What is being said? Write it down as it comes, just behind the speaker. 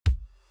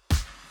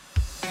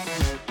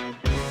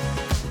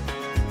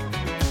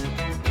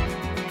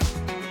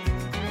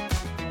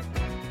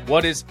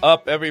What is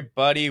up,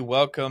 everybody?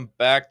 Welcome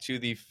back to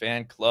the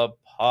Fan Club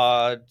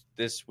Pod.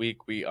 This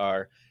week we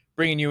are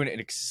bringing you an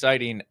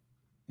exciting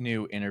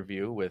new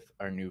interview with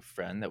our new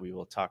friend that we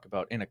will talk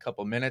about in a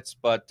couple minutes.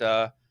 But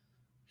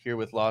here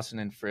with Lawson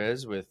and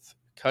Frizz, with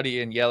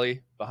Cuddy and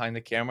Yelly behind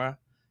the camera.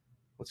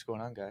 What's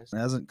going on, guys? It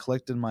hasn't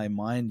clicked in my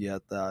mind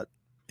yet that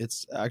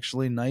it's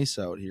actually nice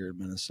out here in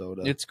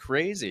Minnesota. It's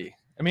crazy.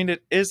 I mean,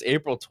 it is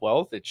April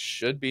 12th. It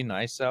should be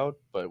nice out,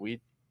 but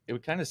it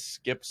would kind of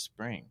skip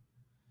spring.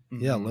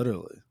 Yeah,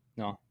 literally.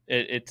 No,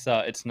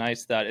 it's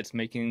nice that it's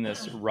making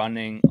this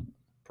running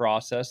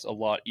process a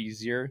lot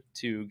easier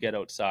to get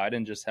outside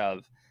and just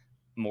have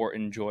more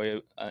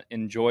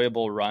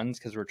enjoyable runs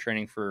because we're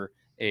training for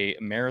a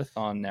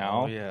marathon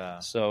now. Oh, yeah.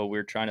 So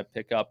we're trying to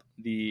pick up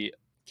the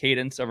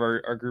cadence of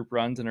our group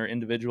runs and our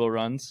individual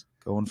runs.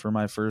 Going for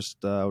my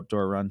first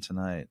outdoor run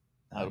tonight.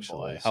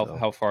 Actually,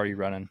 How far are you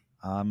running?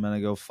 I'm gonna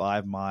go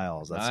 5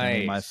 miles. That's gonna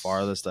be my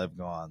farthest I've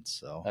gone.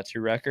 So That's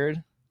your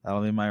record?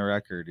 that'll be my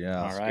record.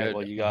 Yeah. All right. Good.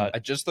 Well, you got. I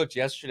just looked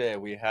yesterday.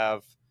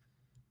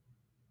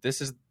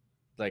 This is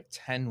like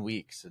 10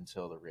 weeks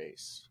until the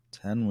race.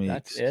 10 weeks.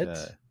 That's it?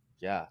 Okay.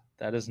 Yeah,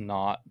 That is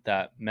not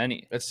that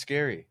many. that's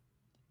scary.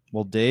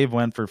 Well, Dave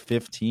went for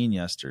 15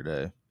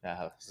 yesterday. Yeah,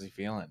 how's he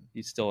feeling?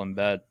 He's still in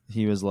bed.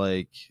 He was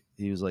like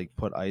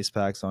put ice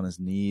packs on his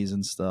knees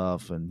and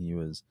stuff, and he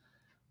was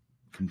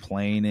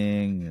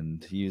complaining,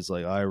 and he was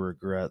like, I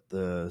regret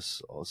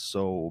this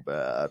so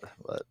bad.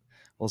 But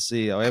we'll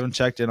see. I haven't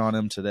checked in on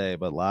him today,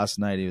 but last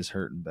night he was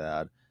hurting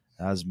bad.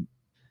 As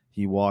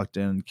he walked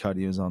in,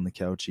 Cuddy was on the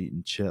couch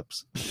eating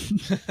chips.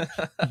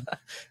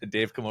 Did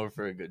Dave come over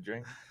for a good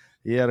drink?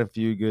 He had a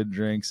few good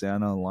drinks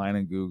and a line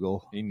of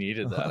Google. He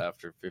needed that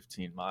after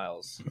 15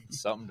 miles.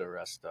 Something to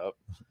rest up.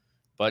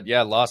 But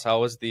yeah, Loss,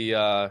 how was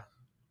the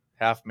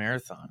half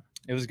marathon?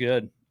 It was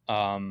good.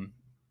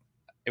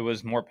 It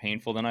was more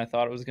painful than I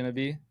thought it was going to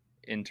be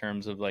in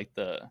terms of like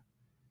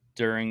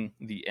during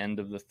the end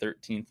of the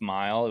 13th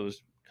mile, it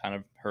was kind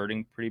of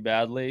hurting pretty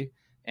badly.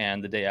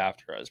 And the day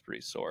after I was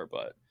pretty sore,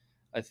 but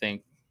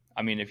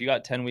if you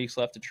got 10 weeks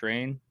left to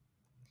train,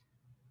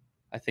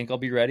 I think I'll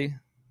be ready,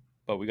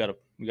 but we got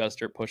to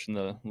start pushing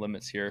the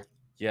limits here.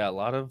 Yeah, a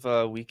lot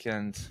of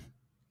weekend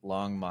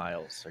long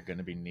miles are going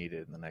to be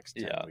needed in the next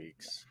 10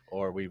 weeks,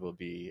 or we will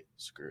be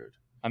screwed.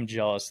 I'm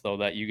jealous, though,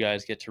 that you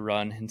guys get to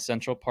run in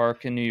Central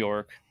Park in New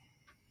York.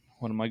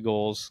 One of my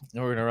goals.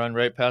 And we're going to run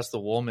right past the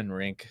Woolman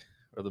rink,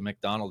 or the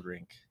McDonald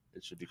rink,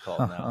 it should be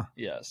called now.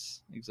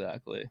 Yes,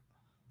 exactly.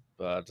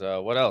 But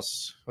what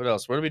else? What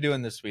are we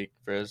doing this week,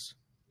 Frizz?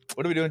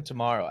 What are we doing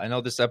tomorrow? I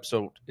know this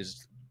episode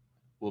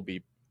will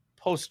be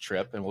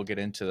post-trip, and we'll get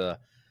into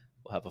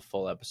we'll have a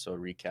full episode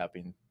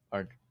recapping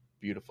our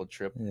beautiful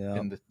trip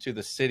to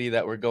the city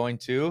that we're going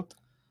to.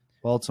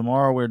 Well,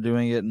 tomorrow we're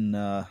doing it in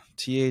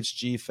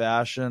THG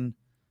fashion.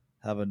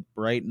 Have a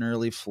bright and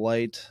early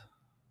flight.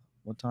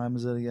 What time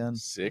is it again?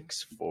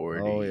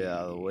 6:40.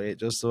 Oh yeah,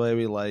 just the way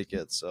we like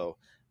it. So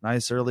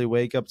nice early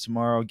wake up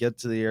tomorrow. Get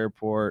to the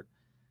airport.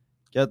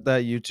 Get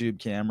that YouTube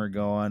camera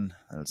going,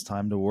 and it's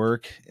time to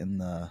work in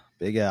the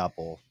Big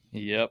Apple.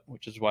 Yep,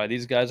 which is why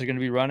these guys are going to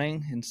be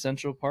running in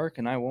Central Park,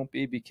 and I won't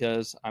be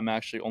because I'm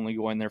actually only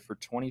going there for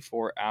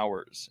 24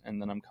 hours,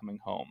 and then I'm coming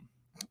home.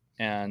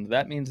 And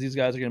that means these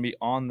guys are going to be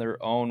on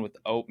their own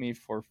without me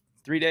for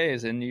 3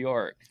 days in New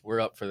York. We're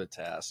up for the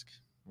task.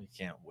 We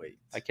can't wait.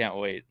 I can't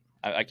wait.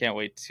 I can't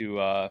wait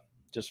to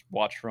just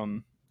watch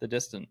from the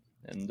distance,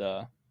 and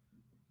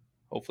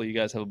hopefully you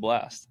guys have a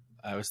blast.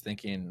 I was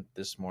thinking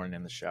this morning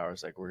in the shower, I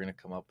was like, we're going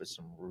to come up with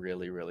some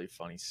really, really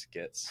funny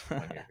skits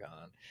when you're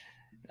gone.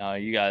 No,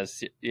 you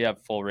guys, you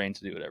have full reign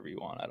to do whatever you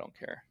want. I don't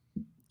care.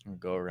 We'll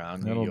go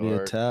around New That'll York.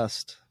 be a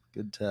test.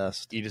 Good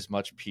test. Eat as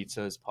much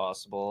pizza as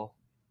possible.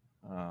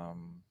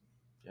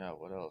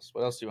 What else?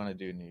 What else do you want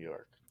to do in New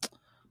York?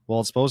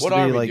 Well, it's supposed to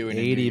be like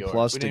 80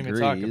 plus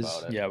degrees.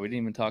 Yeah, we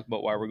didn't even talk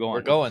about why we're going.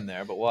 We're going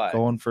there, but why?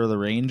 Going for the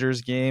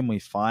Rangers game. We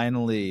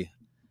finally,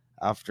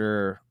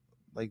 after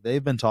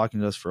they've been talking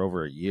to us for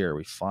over a year,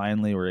 we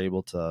finally were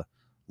able to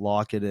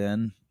lock it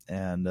in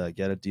and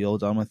get a deal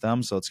done with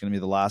them. So it's going to be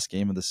the last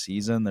game of the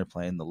season. They're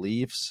playing the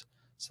Leafs,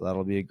 so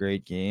that'll be a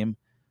great game.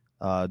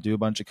 Do a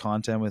bunch of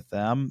content with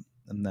them,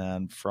 and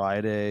then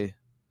Friday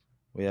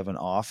we have an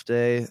off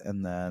day,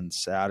 and then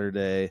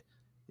Saturday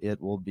it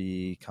will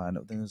be I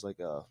think there's like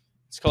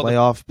it's called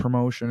playoff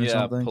promotion or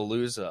something.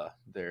 Palooza.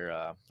 They're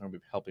going to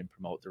be helping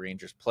promote the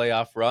Rangers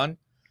playoff run.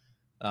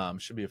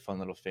 Should be a fun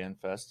little fan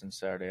fest on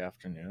Saturday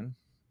afternoon.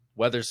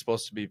 Weather's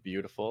supposed to be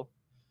beautiful,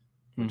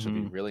 which would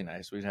be really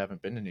nice. We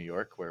haven't been to New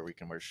York where we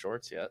can wear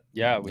shorts yet.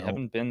 Yeah, we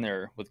haven't been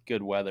there with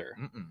good weather.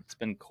 It's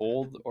been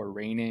cold or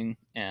raining,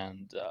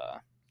 and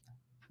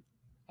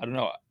I don't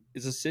know.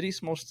 Is the city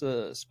supposed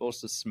to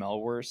smell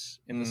worse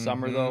in the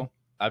summer though?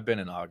 I've been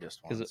in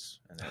August once,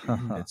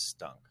 and it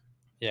stunk.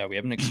 Yeah, we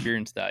haven't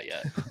experienced that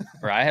yet,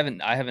 or I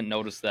haven't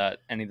noticed that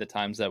any of the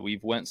times that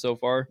we've went so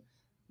far.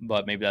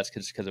 But maybe that's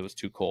because it was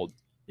too cold.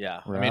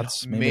 Yeah,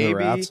 rats, maybe the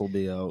rats will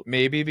be out.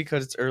 Maybe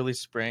because it's early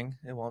spring,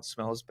 it won't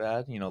smell as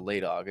bad.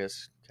 Late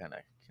August kind of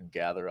can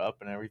gather up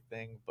and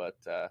everything. But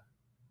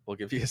we'll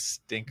give you a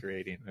stink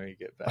rating when you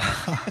get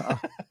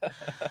back.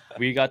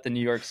 We got the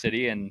New York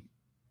City and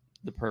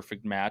the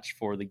perfect match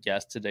for the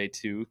guest today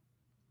too.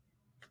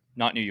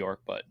 Not New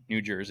York, but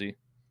New Jersey.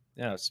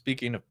 Yeah,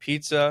 speaking of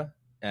pizza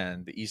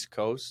and the East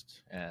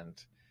Coast and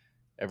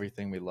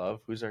everything we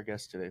love, who's our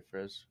guest today,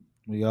 Frizz?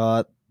 We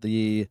got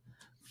the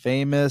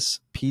famous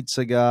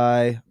pizza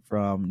guy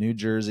from New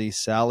Jersey,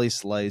 Sally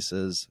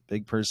Slices,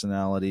 big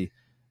personality,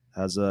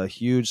 has a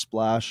huge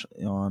splash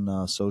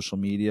on social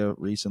media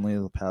recently,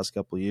 the past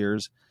couple of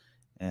years.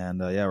 And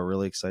yeah, we're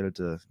really excited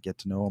to get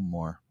to know him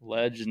more.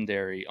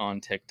 Legendary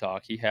on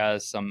TikTok. He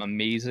has some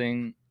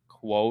amazing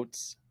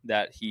quotes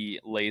that he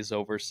lays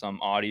over some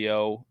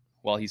audio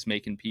while he's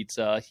making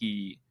pizza.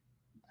 He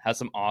has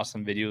some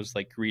awesome videos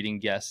like greeting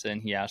guests,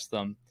 and he asks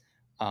them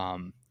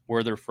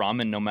where they're from,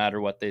 and no matter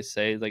what they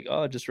say, like,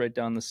 oh, just right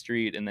down the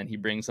street. And then he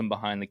brings them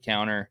behind the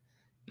counter.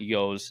 He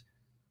goes,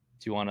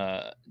 do you want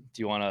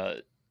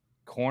a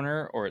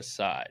corner or a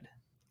side?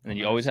 And then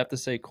you always have to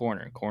say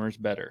corner. Corner's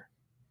better.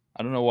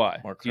 I don't know why.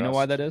 More Do you know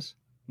why crust. that is?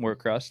 More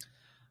crust?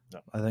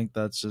 I think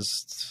that's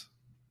just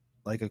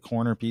like a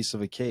corner piece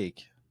of a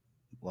cake.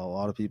 Well, a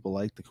lot of people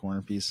like the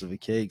corner piece of a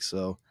cake,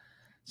 so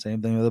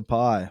same thing with a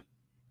pie.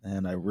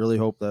 And I really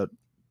hope that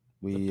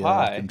we The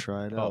pie? can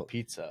try it Oh, out.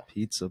 pizza.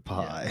 Pizza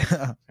pie.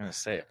 I'm gonna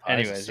say it. Pie's a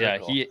Anyways, yeah,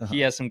 circle. he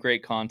has some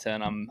great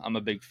content. I'm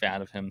a big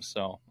fan of him,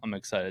 so I'm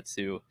excited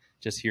to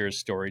just hear his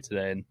story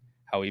today and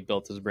how he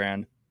built his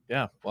brand.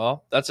 Yeah,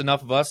 well, that's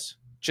enough of us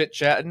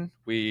chit-chatting.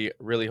 We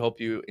really hope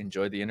you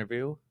enjoyed the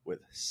interview with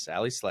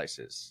Sally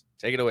Slices.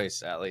 Take it away,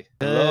 Sally.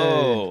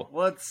 Hello.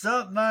 What's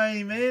up,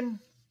 my man?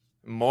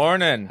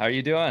 Morning. How are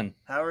you doing?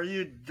 How are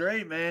you?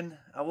 Great, man.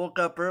 I woke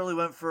up early,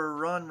 went for a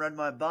run, read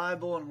my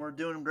Bible, and we're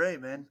doing great,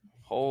 man.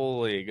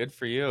 Holy, good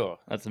for you.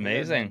 That's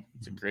amazing.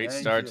 It's a great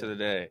Thank start you. to the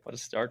day. What a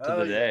start to Oh,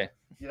 the yeah. day.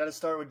 You got to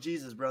start with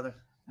Jesus, brother.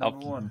 Help.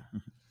 Number one.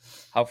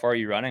 How far are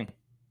you running?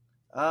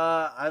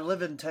 I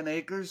live in 10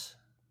 acres,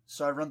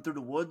 so I run through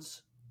the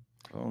woods,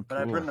 Oh, but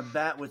I cool. bring a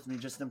bat with me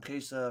just in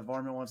case a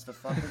varmint wants to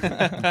fuck with me.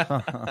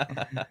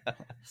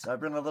 So I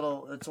bring a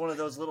little, it's one of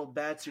those little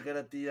bats you get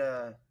at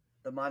the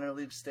minor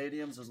league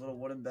stadiums, those little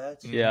wooden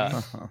bats.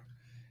 Yeah.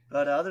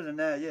 But other than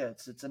that, yeah,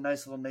 it's a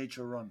nice little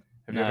nature run.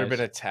 Have you ever Nice. been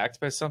attacked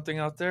by something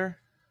out there?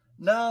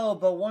 No,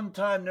 but one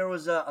time there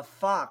was a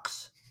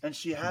fox, and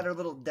she had her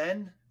little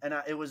den, and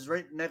it was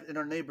right in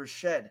our neighbor's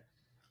shed.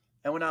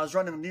 And when I was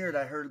running near it,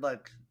 I heard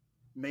like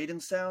mating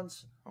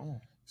sounds. Oh.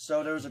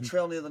 So there was a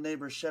trail near the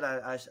neighbor's shed.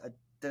 I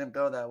didn't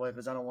go that way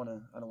because I don't want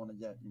to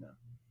get,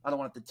 I don't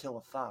want to till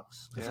a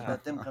fox. Because if Yeah.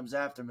 that thing comes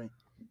after me,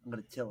 I'm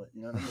gonna kill it.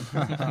 You know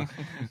what I mean?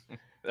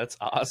 That's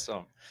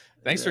awesome.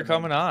 Thanks Yeah, for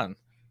coming on.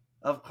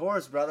 Of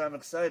course, brother. I'm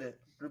excited.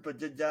 Group of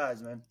good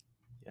guys, man.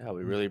 Yeah,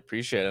 we really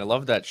appreciate it. I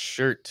love that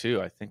shirt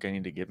too. I think I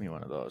need to get me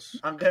one of those.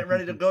 I'm getting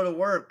ready to go to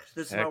work.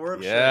 This is my Heck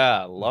work shirt.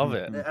 yeah, love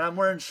it. And I'm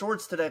wearing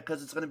shorts today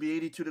because it's going to be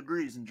 82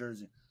 degrees in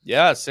Jersey.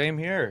 Yeah, same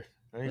here.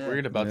 I think Yeah. we're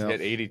about to Yeah.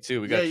 get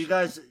 82. We Yeah, got you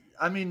guys.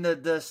 I mean,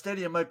 the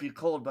stadium might be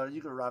cold, but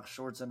you could rock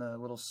shorts and a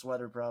little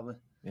sweater probably.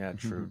 Yeah,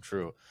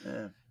 true.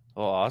 Yeah.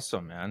 Well,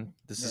 awesome, man.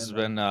 This Yeah, has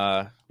man.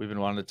 been we've been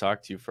wanting to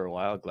talk to you for a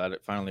while. Glad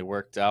it finally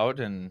worked out.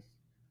 And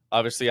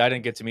obviously I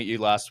didn't get to meet you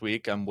last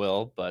week. I'm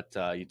Will, but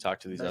you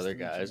talked to these Nice other to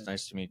meet you, guys. man.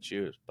 Nice to meet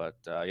you. But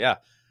yeah,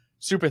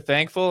 super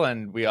thankful.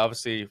 And we've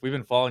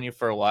been following you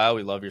for a while.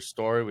 We love your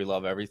story. We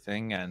love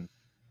everything. And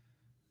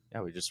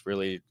yeah, we just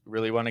really,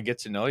 really want to get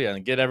to know you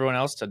and get everyone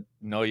else to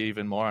know you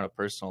even more on a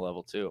personal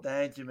level too.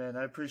 Thank you, man.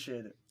 I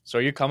appreciate it. So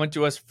are you coming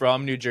to us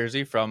from New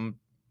Jersey? Do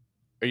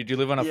you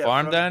live on a Yeah,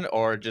 farm from- then,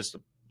 or just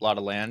a lot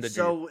of land?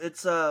 So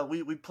it's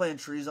we plant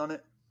trees on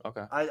it.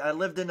 Okay. I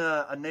lived in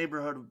a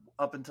neighborhood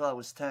up until I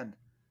was 10,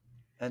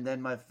 and then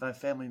my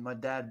family, my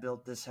dad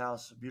built this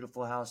house, a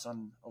beautiful house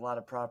on a lot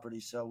of property.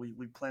 So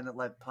we planted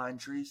like pine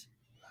trees.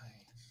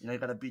 You know, you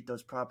got to beat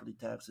those property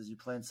taxes. You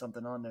plant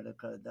something on there to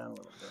cut it down a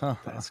little bit.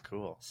 That's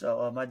cool.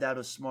 So my dad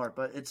was smart,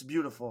 but it's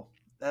beautiful.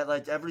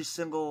 Like every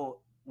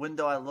single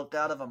window I look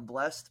out of, I'm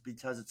blessed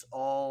because it's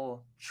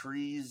all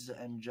trees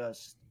and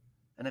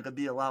it could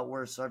be a lot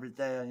worse. So every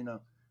day,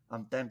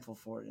 I'm thankful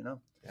for it.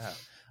 Yeah.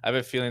 I have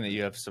a feeling that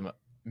you have some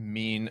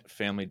mean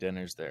family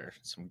dinners there.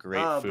 Some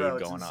great food bro,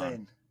 it's going insane.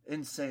 on.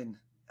 Insane.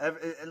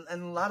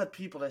 And a lot of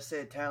people that say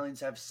Italians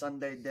have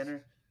Sunday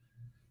dinner.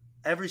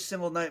 Every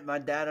single night, my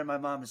dad or my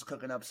mom is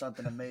cooking up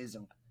something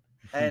amazing.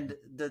 And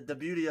the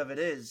beauty of it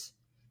is,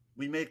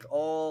 we make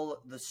all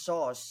the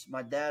sauce.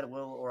 My dad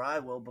will, or I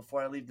will,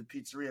 before I leave the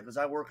pizzeria, because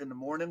I work in the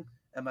morning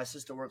and my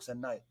sister works at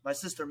night. My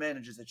sister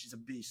manages it. She's a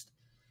beast.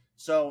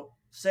 So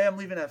say I'm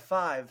leaving at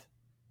 5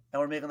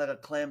 and we're making like a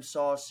clam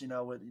sauce,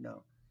 with,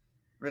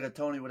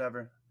 rigatoni,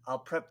 whatever. I'll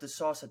prep the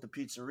sauce at the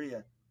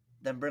pizzeria,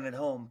 then bring it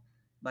home.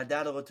 My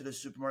dad will go to the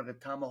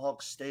supermarket,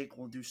 tomahawk steak.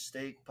 We'll do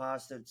steak,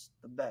 pasta. It's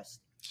the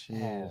best.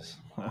 Jeez.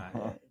 my.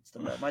 Yeah, it's the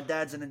best. My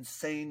dad's an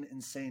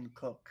insane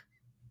cook.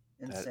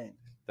 Insane.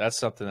 That's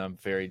something I'm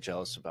very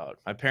jealous about.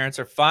 My parents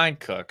are fine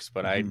cooks,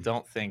 but I Mhm.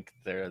 don't think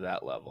they're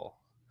that level.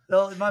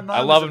 Well, my mom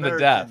I love is them to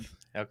American. death.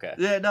 Okay.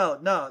 Yeah,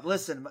 no.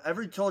 Listen,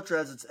 every culture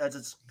has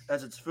its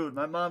as its food.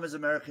 My mom is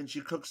American.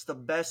 She cooks the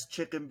best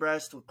chicken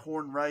breast with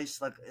corn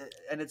rice,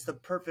 and it's the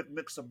perfect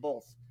mix of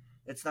both.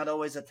 It's not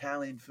always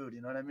Italian food. You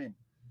know what I mean?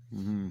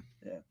 Mm-hmm.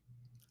 Yeah.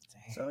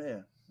 Dang. So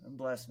yeah, I'm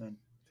blessed, man.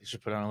 They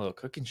should put on a little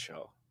cooking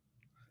show.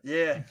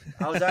 Yeah,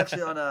 I was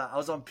actually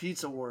on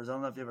Pizza Wars. I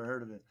don't know if you ever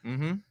heard of it.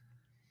 Mm-hmm.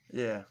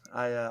 Yeah,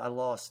 I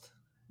lost.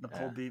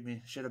 Nicole Yeah. beat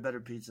me. She had a better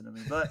pizza than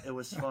me, but it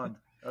was fun.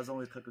 That was the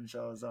only cooking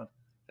show I was on.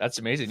 That's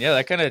amazing. Yeah,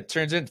 that kind of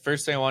turns in.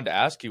 First thing I wanted to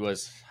ask you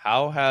was,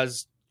 how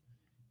has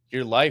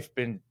your life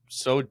been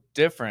so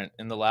different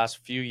in the last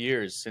few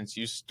years since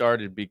you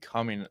started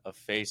becoming a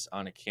face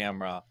on a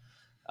camera?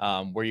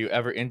 Were you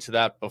ever into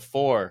that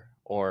before,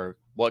 or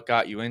what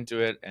got you into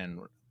it, and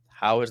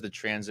how has the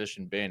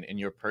transition been in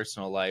your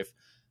personal life?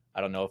 I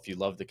don't know if you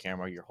love the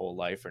camera your whole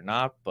life or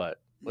not, but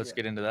let's Yeah.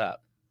 get into that.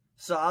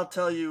 So I'll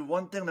tell you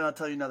one thing, then I'll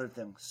tell you another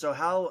thing. So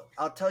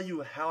I'll tell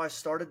you how I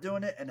started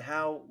doing it and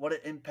what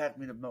it impacted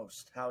me the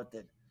most, how it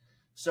did.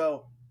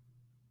 So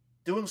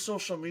doing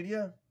social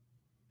media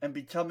and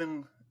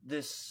becoming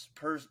this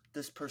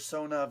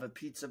persona of a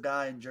pizza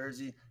guy in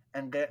Jersey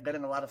and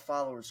getting a lot of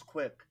followers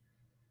quick.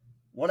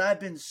 What I've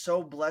been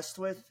so blessed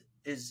with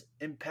is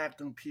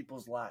impacting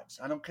people's lives.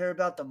 I don't care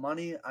about the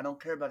money. I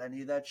don't care about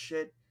any of that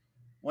shit.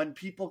 When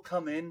people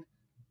come in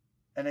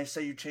and they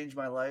say you changed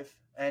my life,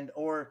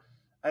 or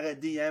I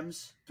get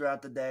DMs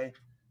throughout the day.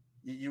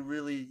 You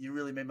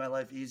really made my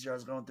life easier. I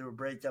was going through a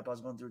breakup. I was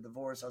going through a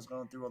divorce. I was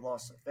going through a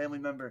loss of a family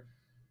member.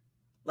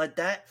 Like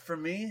that, for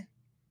me,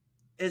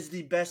 is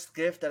the best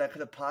gift that I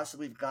could have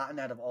possibly gotten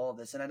out of all of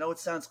this. And I know it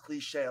sounds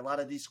cliche. A lot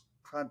of these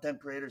content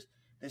creators,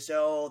 they say,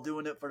 oh,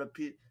 doing it for the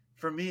people.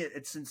 For me,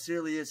 it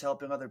sincerely is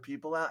helping other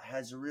people out,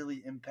 has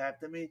really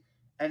impacted me.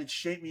 And it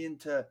shaped me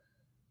into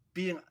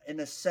being, in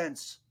a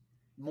sense,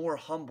 more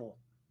humble,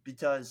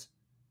 because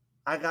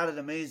I got it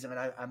amazing, and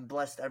I'm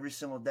blessed every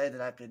single day that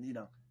I can,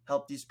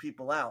 help these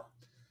people out.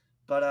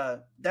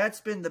 But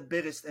that's been the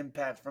biggest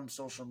impact from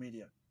social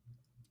media.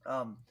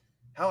 How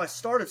I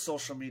started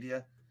social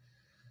media,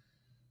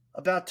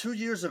 about 2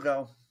 years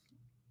ago,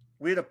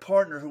 we had a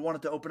partner who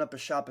wanted to open up a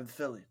shop in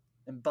Philly,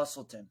 in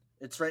Bustleton.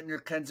 It's right near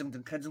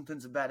Kensington.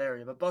 Kensington's a bad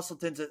area, but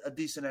Bustleton's a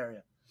decent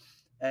area.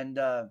 And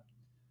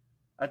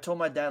I told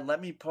my dad, let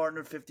me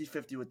partner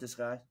 50-50 with this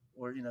guy,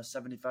 or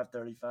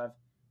 75-35,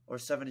 or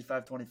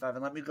 75-25,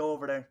 and let me go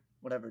over there,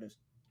 whatever it is.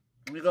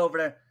 Let me go over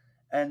there,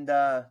 and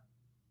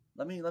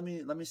let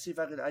me see if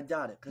I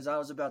got it, because I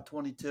was about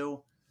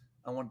 22.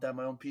 I wanted to have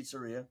my own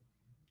pizzeria,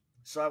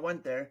 so I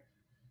went there,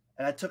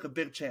 and I took a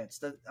big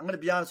chance. I'm going to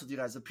be honest with you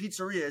guys. The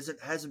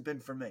pizzeria hasn't been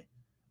for me.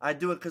 I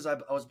do it because I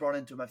was brought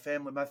into my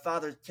family. My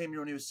father came here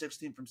when he was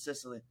 16 from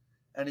Sicily,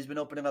 and he's been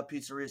opening up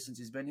pizzerias since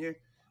he's been here.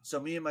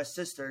 So me and my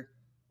sister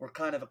were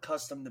kind of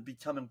accustomed to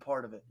becoming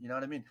part of it. You know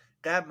what I mean?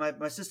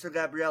 My sister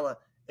Gabriella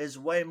is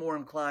way more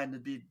inclined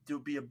to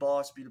be a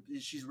boss.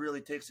 She really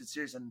takes it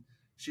serious, and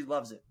she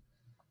loves it.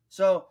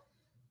 So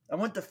I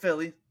went to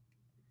Philly,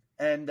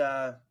 and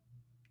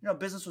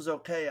business was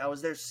okay. I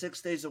was there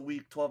 6 days a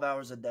week, 12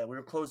 hours a day. We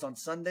were closed on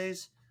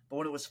Sundays, but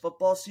when it was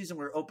football season,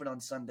 we were open on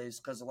Sundays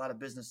because a lot of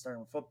business starting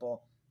with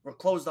football. We're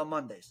closed on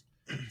Mondays.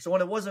 So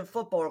when it wasn't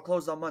football, we're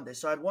closed on Mondays.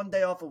 So I had one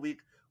day off a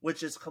week,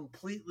 which is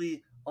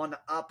completely on the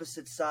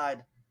opposite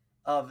side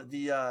of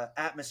the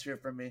atmosphere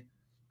for me,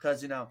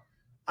 because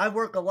I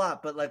work a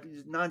lot, but like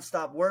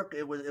nonstop work,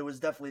 it was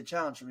definitely a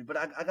challenge for me. But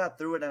I got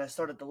through it, and I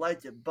started to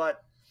like it.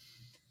 But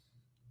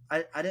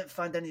I didn't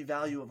find any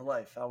value of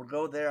life. I would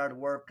go there, I'd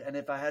work, and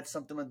if I had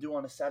something to do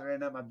on a Saturday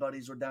night, my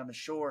buddies were down the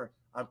shore,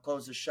 I'd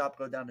close the shop,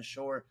 go down the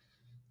shore.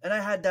 And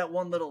I had that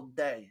one little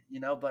day,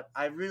 but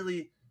I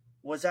really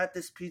was at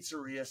this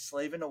pizzeria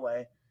slaving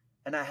away,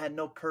 and I had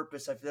no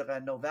purpose. I feel like I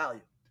had no value.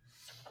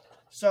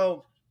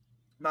 So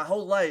my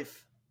whole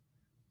life,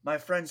 my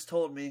friends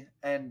told me,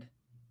 and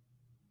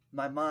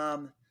my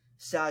mom,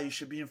 Sal, you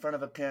should be in front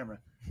of a camera.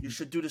 You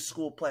should do the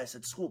school play. I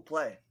said, school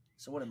play?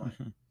 So what am I?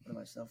 What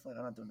am I, Snowflake?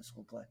 I'm not doing the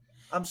school play.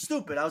 I'm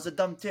stupid. I was a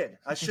dumb kid.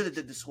 I should have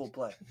did the school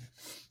play.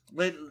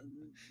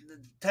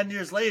 10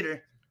 years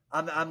later,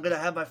 I'm going to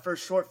have my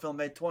first short film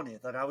May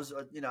 20th. Like I was,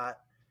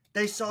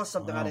 they saw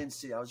something I didn't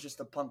see. I was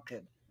just a punk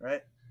kid,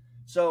 right?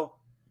 So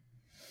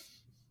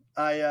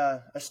I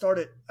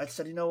started, I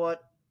said, you know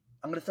what?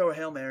 I'm going to throw a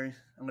Hail Mary.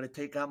 I'm going to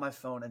take out my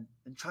phone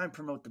and try and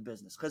promote the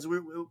business, because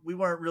we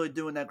weren't really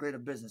doing that great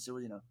of business. It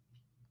was,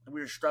 we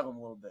were struggling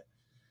a little bit.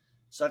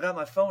 So I got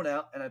my phone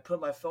out, and I put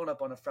my phone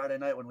up on a Friday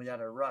night when we had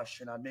a rush,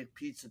 and I'd make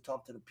pizza,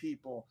 talk to the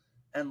people.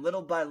 And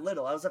little by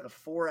little, I was like a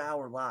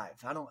 4-hour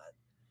live.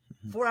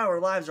 4-hour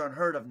lives are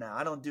unheard of now.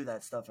 I don't do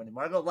that stuff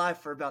anymore. I go live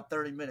for about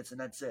 30 minutes, and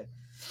that's it.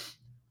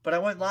 But I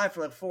went live for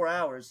like 4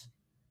 hours,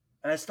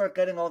 and I start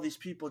getting all these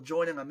people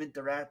joining. I'm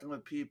interacting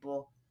with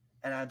people,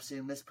 and I'm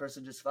seeing this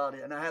person just followed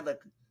it. And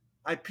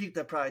I peaked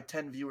at probably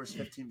 10 viewers,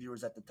 15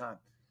 viewers at the time.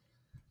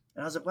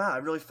 And I was like, wow, I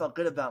really felt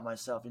good about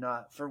myself.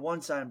 For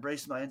once, I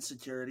embraced my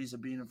insecurities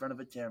of being in front of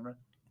a camera,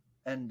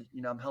 and,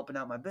 I'm helping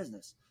out my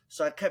business.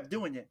 So I kept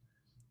doing it.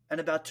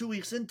 And about 2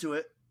 weeks into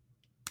it,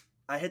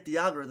 I hit the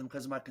algorithm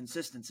because of my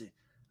consistency.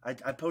 I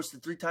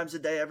posted 3 times a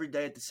day, every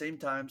day at the same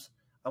times.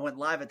 I went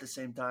live at the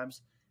same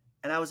times.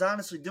 And I was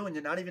honestly doing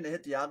it not even to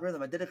hit the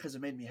algorithm. I did it because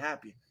it made me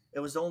happy. It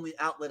was the only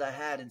outlet I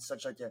had in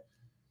such like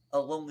a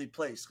lonely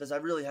place because I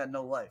really had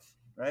no life,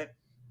 right?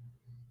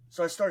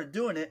 So I started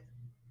doing it,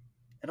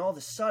 and all of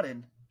a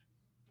sudden,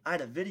 I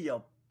had a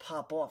video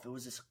pop off. It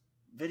was this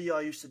video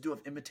I used to do of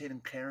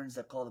imitating Karens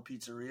that call the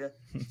pizzeria.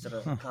 It's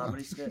like a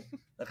comedy skit,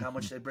 like how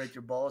much they break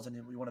your balls and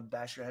you want to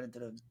bash your head into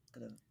the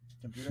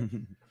computer.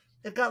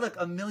 It got like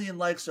 1 million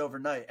likes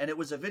overnight, and it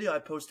was a video I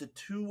posted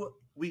 2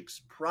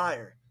 weeks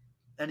prior,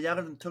 and the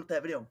algorithm took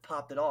that video and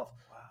popped it off.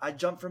 Wow. I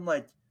jumped from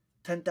like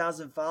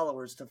 10,000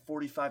 followers to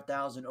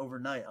 45,000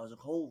 overnight. I was like,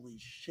 holy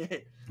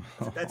shit,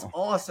 that's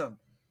awesome.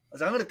 I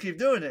was like, I'm going to keep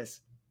doing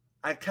this.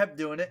 I kept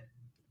doing it.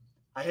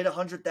 I hit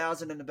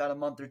 100,000 in about a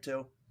month or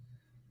two.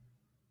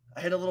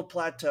 I hit a little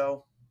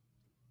plateau.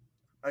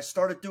 I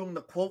started doing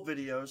the quote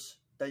videos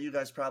that you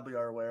guys probably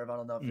are aware of. I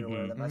don't know if you're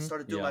aware of them. I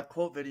started doing my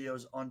quote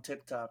videos on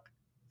TikTok,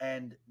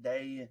 and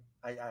there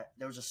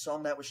was a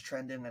song that was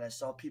trending, and I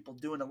saw people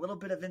doing a little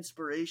bit of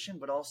inspiration,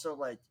 but also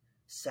like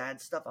sad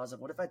stuff. I was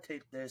like, what if I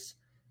take this,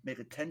 make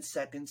it 10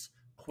 seconds,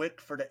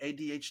 quick for the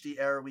ADHD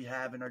era we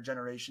have in our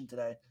generation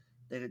today?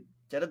 They could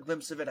get a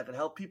glimpse of it. I could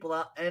help people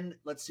out, and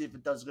let's see if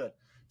it does good.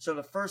 So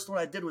the first one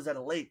I did was at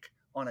a lake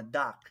on a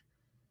dock,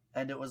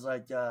 and it was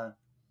like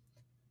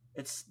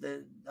it's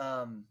the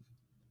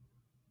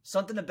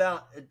something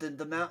about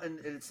the mountain.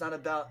 It's not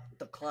about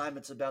the climb;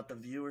 it's about the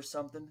view or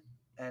something.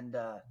 And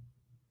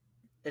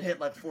it hit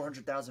like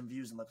 400,000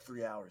 views in like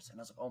 3 hours, and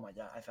I was like, "Oh my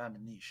god, I found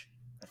a niche.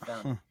 I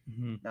found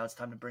it. Now it's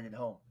time to bring it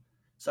home."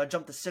 So I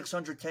jumped to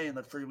 600K in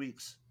like 3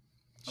 weeks.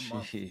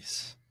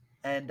 Jeez.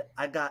 And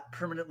I got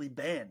permanently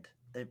banned.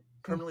 They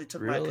permanently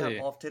took my account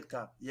off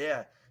TikTok.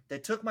 Yeah. They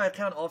took my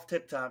account off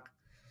TikTok.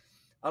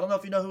 I don't know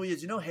if you know who he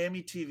is. You know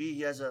Hammy TV?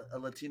 He has a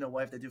Latina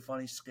wife. They do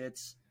funny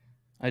skits.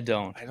 I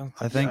don't.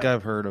 I think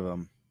I've heard of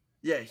him.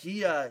 Yeah,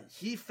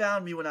 he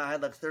found me when I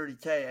had like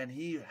 30K, and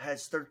he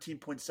has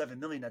 13.7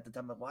 million at the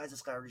time. I'm like, why is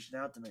this guy reaching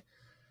out to me?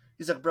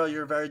 He's like, bro,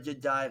 you're a very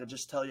good guy. I can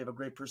just tell you have a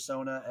great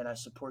persona, and I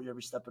support you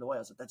every step of the way. I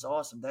was like, that's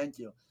awesome. Thank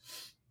you.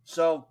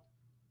 So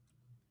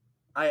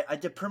I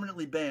get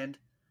permanently banned.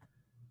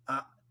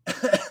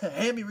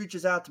 Hammy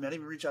reaches out to me. I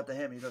didn't even reach out to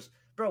him. He goes,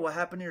 bro, what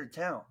happened to your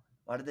account?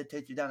 Why did they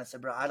take you down? I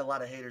said, bro, I had a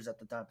lot of haters at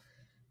the time.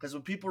 Because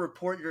when people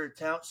report your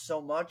account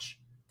so much,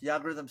 the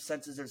algorithm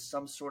senses there's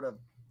some sort of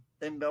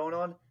thing going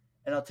on,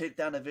 and I'll take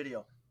down a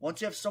video. Once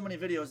you have so many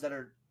videos that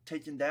are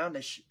taken down,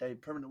 they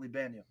permanently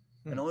ban you.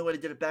 And the only way to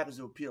get it back is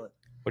to appeal it.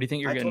 What do you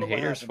think you're getting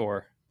haters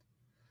for?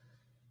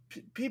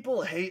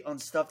 People hate on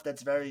stuff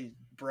that's very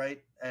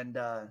bright and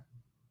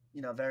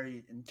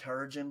very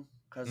encouraging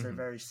because they're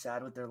very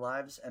sad with their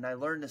lives. And I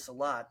learned this a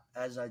lot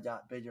as I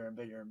got bigger and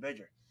bigger and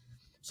bigger.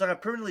 So I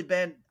got permanently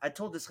banned. I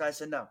told this guy, I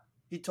said, no.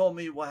 He told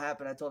me what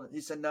happened. I told him. He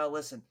said, no,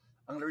 listen,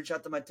 I'm going to reach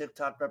out to my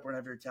TikTok rep and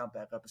have your account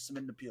back up.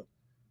 Submit an appeal.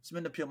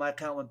 Submit an appeal. My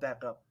account went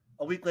back up.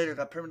 A week later, I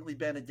got permanently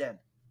banned again.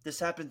 This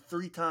happened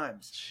 3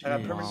 times. Jeez. I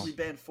got permanently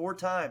banned 4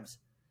 times.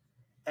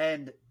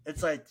 And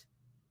it's like,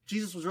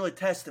 Jesus was really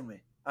testing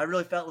me. I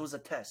really felt it was a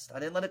test. I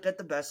didn't let it get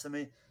the best of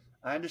me.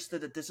 I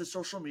understood that this is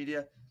social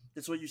media.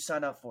 This is what you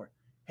sign up for.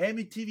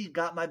 Hammy TV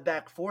got my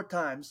back 4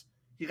 times.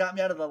 He got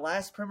me out of the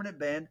last permanent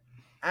ban.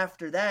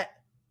 After that,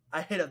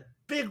 I hit a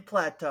big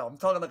plateau. I'm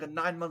talking like a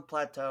 9-month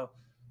plateau.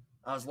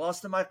 I was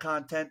lost in my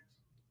content.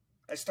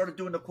 I started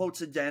doing the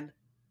quotes again.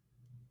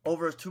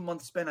 Over a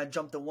 2-month span, I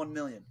jumped to 1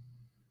 million.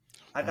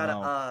 I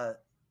got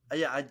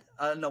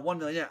 1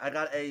 million. Yeah, I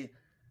got a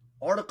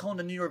article in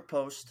the New York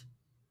Post.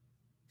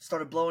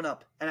 Started blowing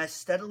up, and I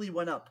steadily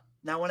went up.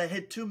 Now, when I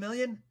hit 2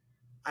 million,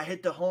 I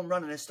hit the home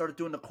run, and I started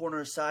doing the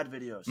corner side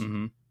videos.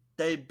 Mm-hmm.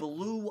 They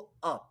blew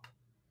up.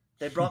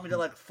 They brought me to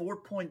like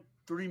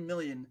 4.3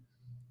 million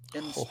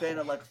in the span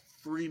of like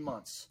 3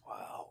 months.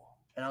 Wow.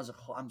 And I was like,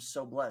 oh, I'm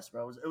so blessed,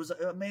 bro. It was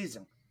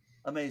amazing.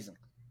 Amazing.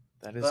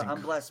 That is incredible.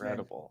 I'm blessed,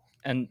 man.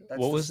 And that's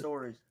what was the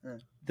story? Yeah.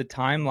 The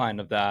timeline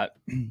of that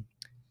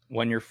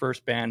when your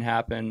first ban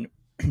happened?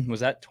 Was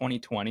that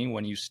 2020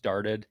 when you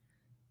started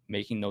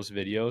making those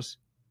videos?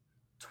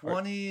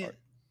 Mid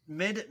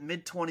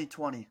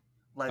 2020,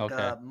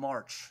 like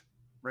March,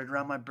 right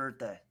around my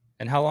birthday.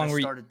 And how long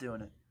started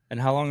doing it? And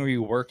how long were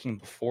you working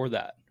before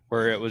that?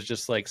 Where it was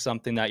just like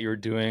something that you were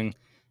doing,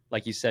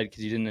 like you said,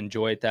 because you didn't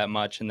enjoy it that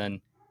much, and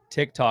then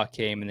TikTok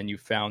came, and then you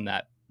found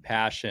that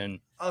passion.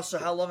 Oh, so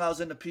how long I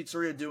was in the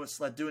pizzeria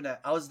doing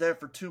that? I was there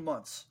for 2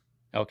 months.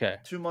 Okay.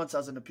 2 months I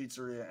was in the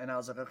pizzeria, and I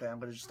was like, okay, I'm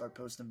going to just start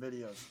posting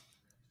videos.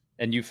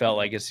 And you felt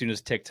like as soon as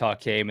TikTok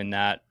came and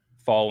that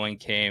following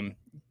came,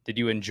 did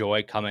you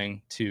enjoy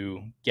coming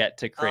to get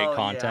to create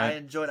content? Yeah, I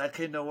enjoyed it. I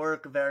came to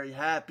work very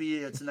happy.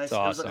 It's nice.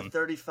 Awesome. It was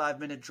like a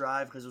 35-minute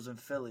drive because it was in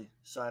Philly.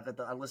 So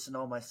I listened to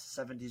all my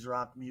 70s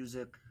rock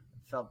music.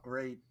 It felt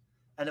great.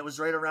 And it was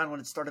right around when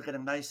it started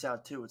getting nice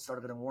out, too. It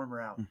started getting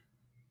warmer out.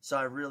 So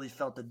I really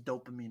felt the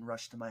dopamine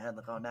rush to my head.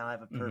 Like, oh, now I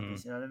have a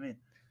purpose. Mm-hmm. You know what I mean?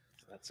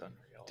 That's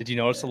unreal. Did you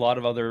notice a lot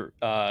of other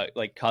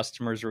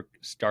customers were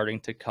starting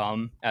to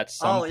come at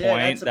some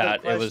point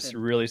that it was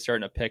really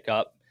starting to pick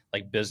up,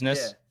 like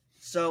business?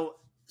 Yeah.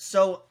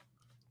 So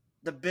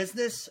the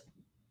business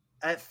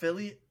at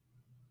Philly,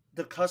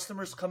 the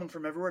customers coming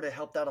from everywhere, they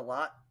helped out a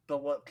lot.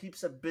 But what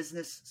keeps a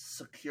business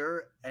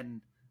secure and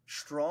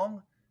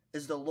strong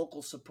is the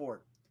local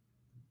support.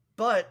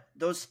 But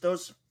those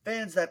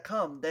fans that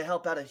come, they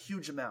help out a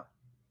huge amount.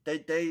 They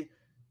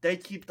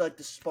keep like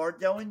the spark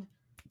going.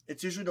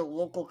 It's usually the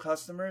local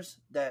customers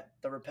that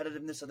the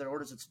repetitiveness of their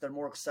orders, they're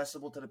more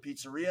accessible to the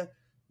pizzeria.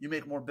 You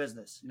make more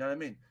business. You know what I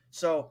mean?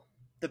 So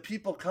the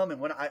people coming,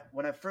 when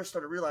I first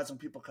started realizing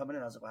people coming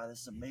in, I was like, wow, this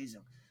is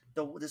amazing.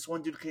 This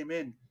one dude came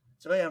in.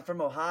 So, hey, I'm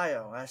from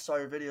Ohio. I saw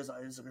your videos.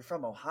 He was like, you're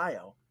from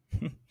Ohio?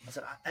 I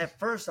said, at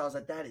first I was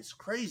like, that is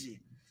crazy.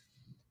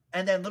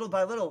 And then little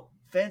by little,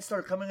 fans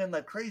started coming in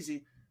like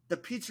crazy. The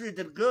pizzeria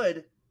did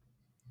good,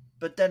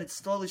 but then it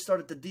slowly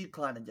started to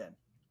decline again.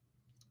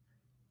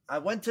 I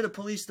went to the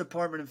police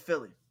department in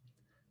Philly.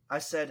 I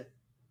said,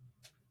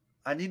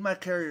 I need my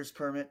carrier's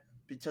permit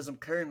because I'm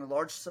carrying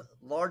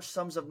large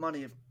sums of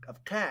money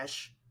of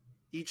cash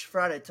each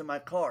Friday to my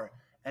car.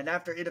 And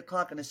after 8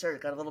 o'clock in this area,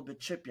 it got a little bit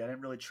chippy. I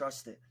didn't really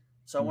trust it.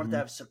 So I wanted to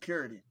have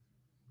security.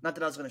 Not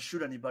that I was going to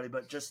shoot anybody,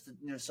 but just,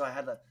 so I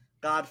had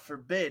God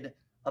forbid,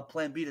 a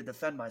plan B to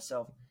defend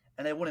myself.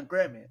 And they wouldn't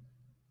grant me it.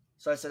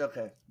 So I said,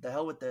 okay, the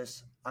hell with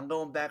this. I'm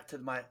going back to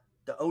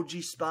the OG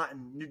spot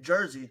in New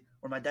Jersey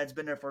where my dad's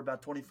been there for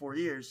about 24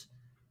 years.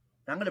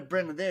 And I'm going to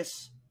bring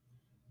this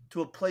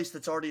to a place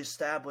that's already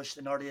established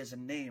and already has a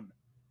name,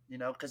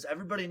 because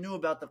everybody knew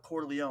about the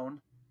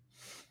Corleone.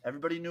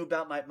 Everybody knew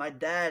about my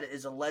dad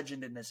is a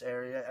legend in this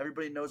area.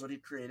 Everybody knows what he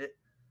created.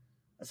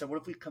 I said,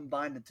 what if we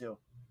combine the two?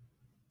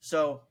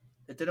 So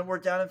it didn't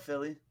work out in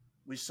Philly.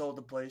 We sold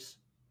the place.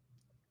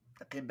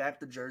 I came back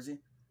to Jersey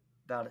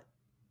about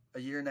a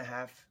year and a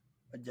half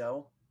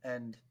ago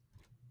and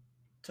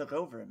took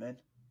over it, man.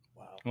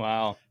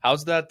 Wow.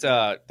 How's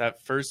that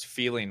first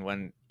feeling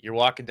when you're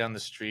walking down the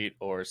street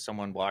or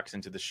someone walks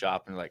into the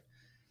shop and like,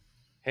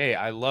 hey,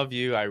 I love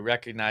you. I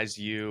recognize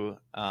you.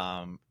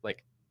 I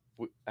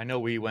know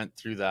we went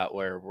through that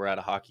where we're at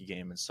a hockey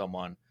game and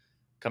someone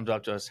comes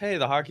up to us, hey,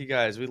 the hockey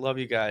guys, we love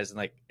you guys. And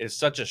like, it's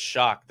such a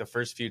shock the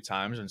first few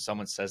times when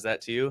someone says that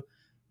to you.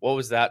 What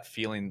was that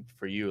feeling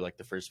for you, like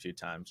the first few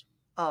times?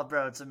 Oh,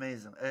 bro, it's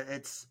amazing.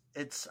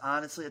 It's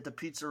honestly at the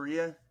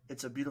pizzeria,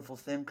 it's a beautiful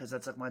thing because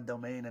that's like my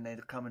domain and they're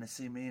coming to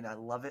see me and I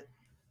love it.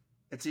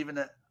 It's even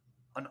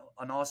an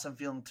awesome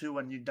feeling too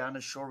when you're down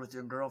the shore with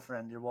your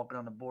girlfriend, you're walking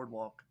on the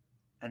boardwalk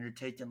and you're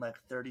taking like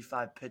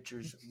 35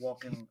 pictures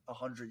walking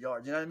 100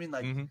 yards. You know what I mean?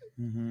 Like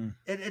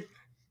it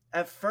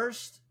at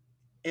first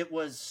it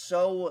was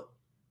surreal.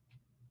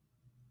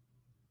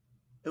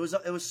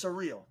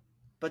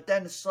 But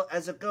then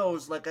as it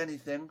goes, like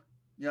anything,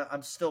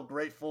 I'm still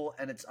grateful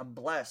and I'm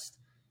blessed.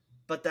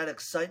 But that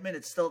excitement,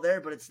 it's still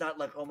there, but it's not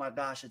like, oh my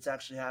gosh, it's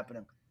actually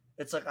happening.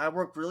 It's like I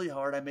worked really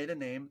hard, I made a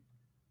name,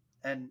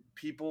 and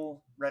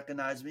people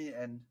recognize me,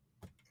 and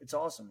it's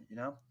awesome,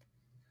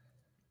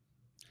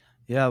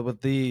 Yeah,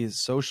 with the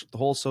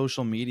whole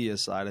social media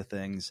side of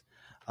things,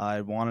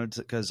 I wanted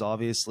to, because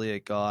obviously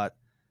it got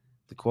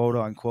the quote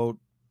unquote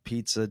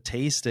pizza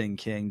tasting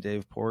king,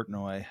 Dave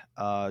Portnoy.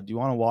 Do you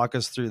want to walk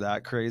us through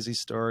that crazy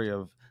story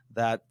of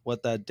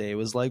what that day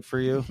was like for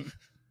you?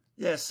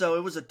 Yeah, so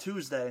it was a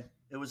Tuesday.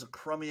 It was a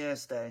crummy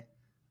ass day.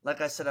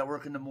 Like I said, I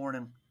work in the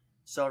morning.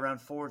 So around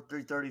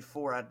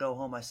 3:34, I go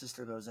home. My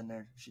sister goes in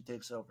there. She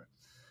takes over.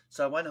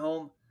 So I went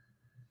home.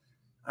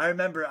 I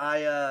remember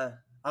I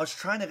was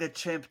trying to get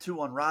Champ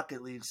 2 on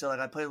Rocket League. So like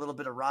I played a little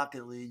bit of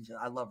Rocket League.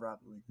 I love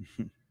Rocket League.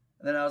 And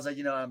then I was like,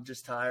 I'm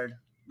just tired.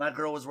 My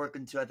girl was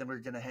working too. I think we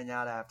were going to hang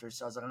out after.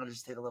 So I was like, I'm going to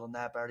just take a little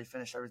nap. I already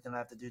finished everything I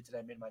have to do today.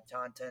 I made my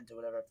content, do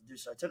whatever I have to do.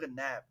 So I took a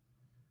nap.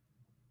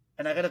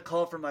 And I got a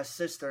call from my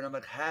sister, and I'm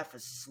like half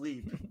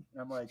asleep. And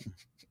I'm like,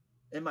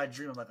 in my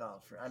dream, I'm like, oh,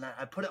 and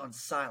I put it on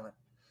silent.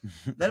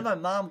 Then my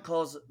mom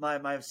calls,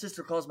 my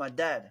sister calls my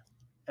dad.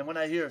 And when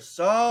I hear,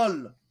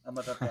 Sol, I'm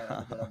like, okay, I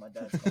have to get on my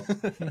dad's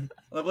call. I'm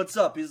like, what's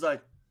up? He's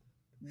like,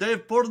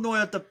 Dave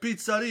Portnoy at the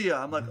pizzeria.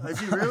 I'm like, is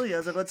he really? I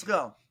was like, let's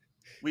go.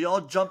 We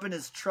all jump in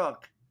his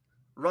truck,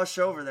 rush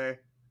over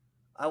there.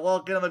 I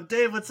walk in, I'm like,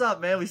 Dave, what's up,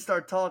 man? We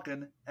start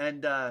talking.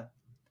 And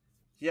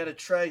he had a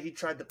tray. He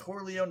tried the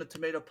Corleone, the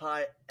tomato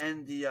pie,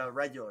 and the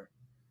regular.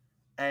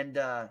 And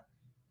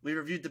we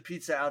reviewed the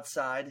pizza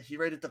outside. He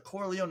rated the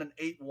Corleone an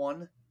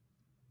 8-1.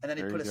 And then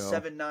he put a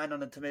 7.9 on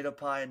the tomato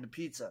pie and the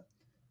pizza.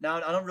 Now,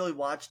 I don't really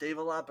watch Dave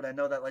a lot, but I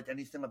know that like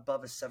anything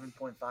above a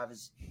 7.5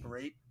 is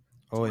great.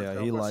 Oh, yeah,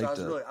 he liked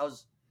it. I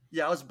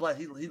was blessed.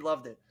 He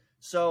loved it.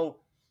 So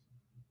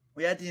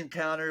we had the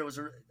encounter. It was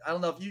I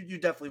don't know if you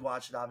definitely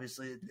watched it,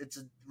 obviously. It's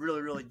a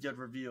really, really good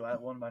review.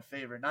 One of my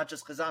favorite. Not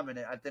just because I'm in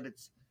it. I think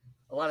it's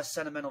a lot of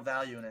sentimental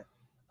value in it.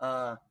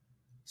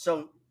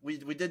 So we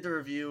did the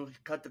review,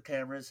 cut the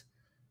cameras,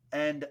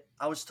 and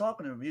I was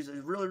talking to him. He's a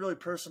really, really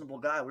personable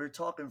guy. We were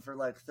talking for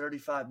like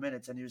 35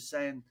 minutes, and he was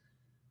saying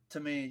to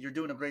me, you're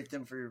doing a great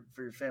thing for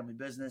your family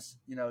business.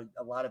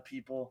 A lot of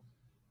people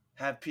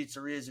have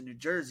pizzerias in New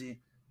Jersey,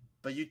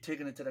 but you've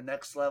taken it to the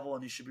next level,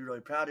 and you should be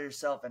really proud of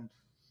yourself. And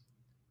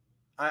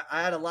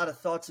I had a lot of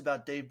thoughts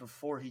about Dave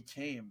before he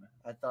came.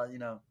 I thought,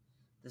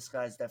 this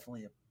guy's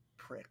definitely a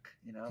prick,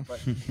 you know. But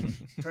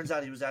turns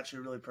out he was actually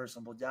a really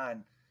personable guy,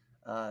 and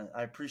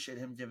I appreciate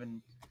him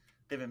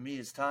giving me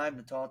his time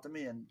to talk to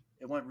me, and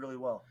it went really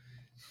well.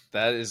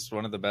 That is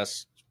one of the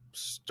best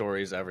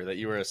stories ever. That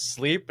you were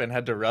asleep and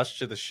had to rush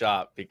to the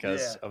shop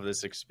because of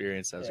this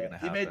experience that was going to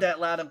He happen. made that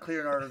loud and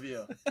clear in our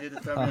review. He had to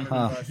throw me under the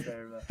bus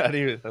there.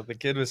 But. The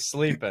kid was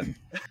sleeping.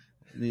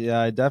 Yeah,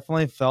 I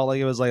definitely felt like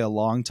it was like a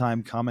long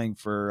time coming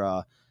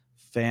for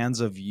fans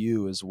of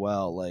you as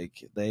well.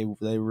 Like they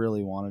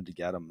really wanted to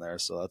get him there,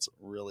 so that's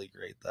really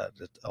great that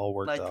it all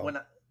worked out.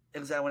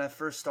 When I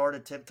first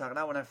started TikTok,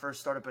 not when I first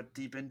started, but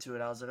deep into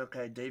it, I was like,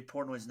 okay, Dave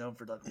Portnoy is known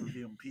for like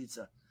reviewing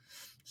pizza,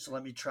 so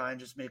let me try and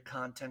just make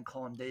content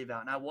calling Dave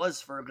out. And I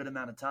was for a good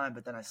amount of time,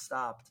 but then I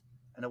stopped,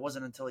 and it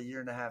wasn't until a year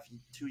and a half,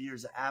 2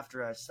 years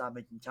after I stopped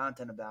making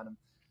content about him,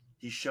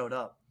 he showed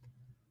up.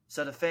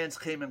 So the fans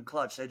came in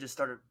clutch. They just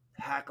started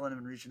hackling him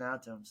and reaching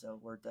out to him, so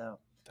it worked out.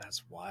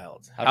 That's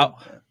wild.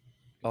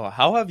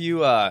 How have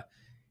you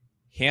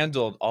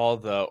handled all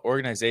the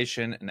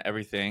organization and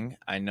everything?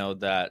 I know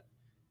that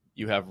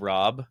you have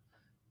Rob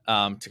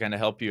to kind of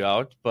help you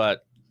out,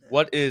 but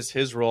what is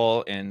his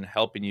role in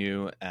helping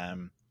you?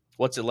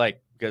 What's it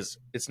like? Because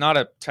it's not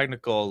a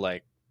technical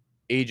like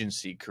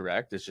agency,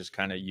 correct? It's just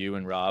kind of you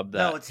and Rob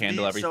that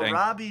handle everything.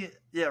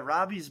 So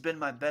Robbie's been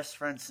my best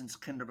friend since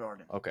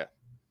kindergarten. Okay.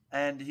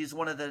 And he's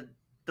one of the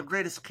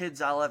greatest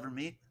kids I'll ever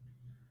meet.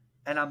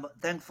 And I'm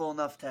thankful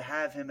enough to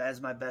have him as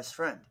my best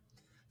friend.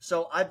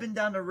 So I've been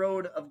down the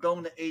road of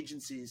going to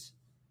agencies.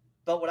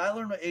 But what I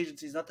learned with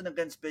agencies, nothing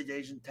against big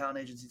town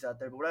agencies out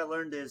there, but what I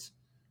learned is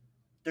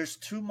there's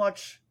too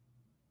much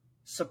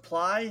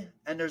supply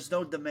and there's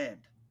no demand.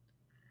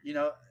 You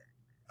know,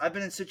 I've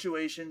been in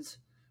situations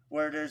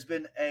where there's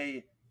been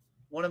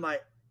one of my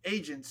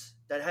agents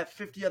that have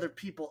 50 other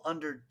people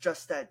under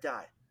just that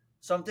guy.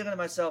 So I'm thinking to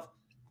myself,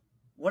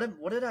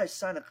 what did I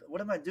sign up? What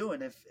am I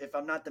doing if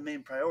I'm not the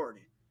main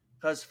priority?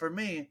 Because for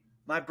me,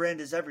 my brand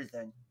is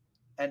everything.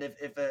 And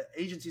if an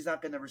agency's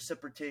not going to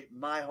reciprocate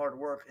my hard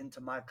work into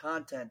my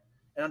content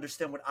and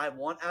understand what I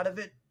want out of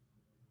it,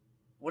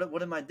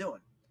 what am I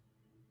doing?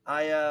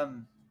 I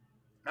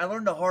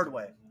learned the hard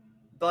way.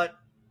 But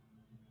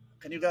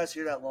can you guys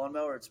hear that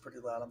lawnmower? It's pretty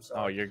loud. I'm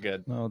sorry. Oh, you're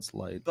good. No, it's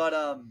light. But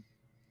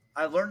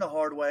I learned the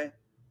hard way.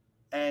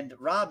 And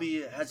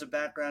Robbie has a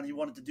background. He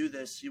wanted to do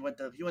this. He went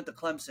to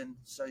Clemson.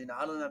 So, you know,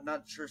 I'm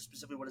not sure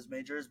specifically what his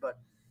major is, but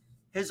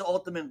his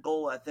ultimate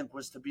goal, I think,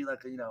 was to be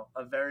like,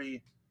 a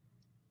very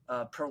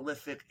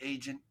prolific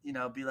agent,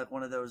 be like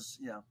one of those,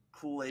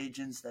 cool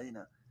agents that,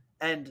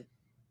 and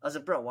I was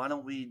like, bro, why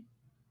don't we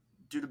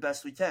do the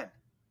best we can,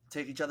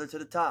 take each other to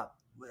the top?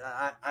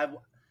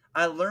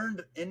 I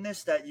learned in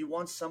this that you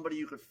want somebody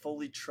you could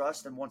fully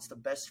trust and wants the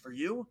best for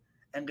you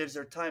and gives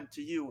their time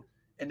to you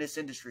in this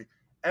industry.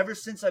 Ever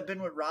since I've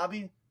been with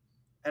Robbie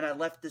and I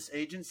left this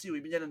agency,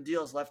 we've been getting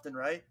deals left and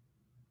right.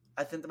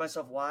 I think to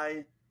myself,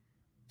 why?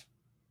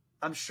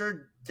 I'm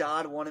sure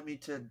God wanted me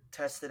to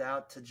test it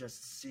out to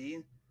just see,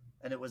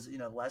 and it was,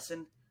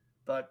 lesson.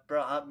 But,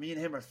 bro, me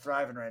and him are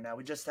thriving right now.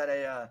 We just had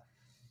a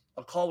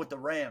call with the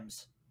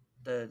Rams,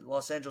 the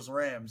Los Angeles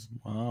Rams.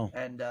 Wow.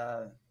 And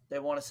they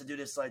want us to do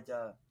this,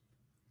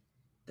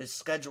 this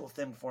schedule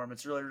thing for them.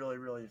 It's really, really,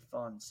 really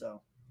fun.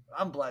 So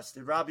I'm blessed,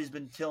 dude. Robbie's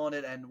been killing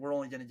it, and we're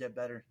only going to get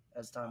better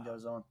as time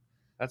goes on.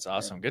 That's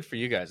awesome. Yeah. Good for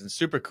you guys. And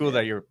super cool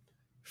that you're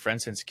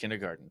friends since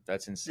kindergarten.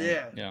 That's insane.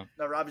 Yeah.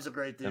 No, Robbie's a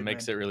great dude. That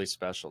makes it really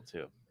special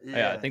too.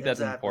 Yeah, I think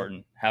that's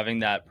important. Having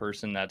that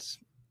person that's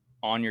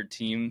on your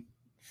team,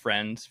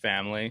 friends,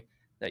 family,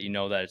 that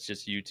that it's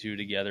just you two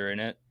together in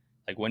it.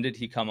 Like, when did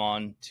he come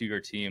on to your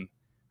team,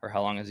 or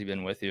how long has he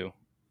been with you?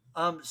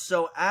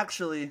 So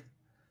actually,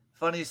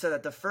 funny you said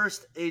that. The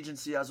first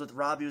agency I was with,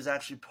 Robbie was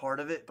actually part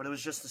of it, but it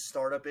was just a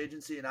startup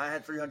agency, and I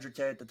had $300K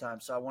at the time,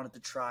 so I wanted to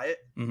try it.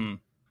 Mm-hmm.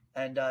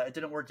 And it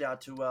didn't work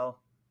out too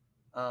well.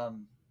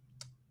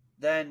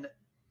 Then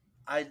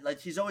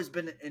he's always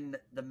been in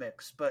the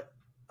mix, but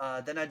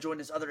then I joined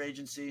this other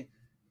agency,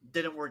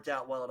 didn't work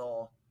out well at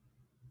all.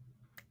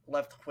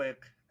 Left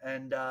quick,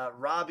 and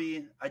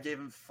Robbie, I gave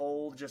him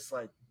full just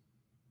like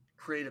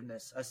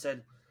creativeness. I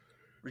said,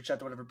 reach out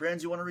to whatever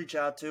brands you want to reach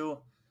out to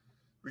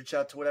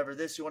whatever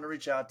this you want to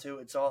reach out to.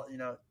 It's all,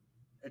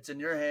 it's in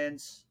your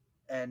hands.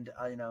 And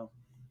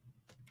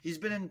he's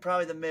been in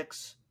probably the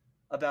mix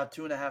about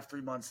 2.5,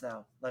 3 months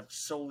now, like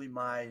solely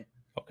my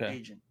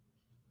agent.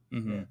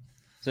 Mm-hmm. Yeah.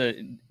 So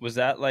was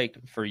that like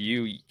for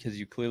you, because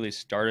you clearly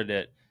started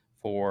it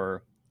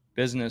for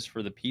business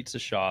for the pizza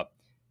shop,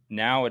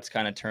 now it's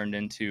kind of turned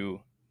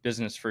into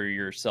business for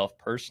yourself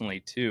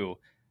personally too.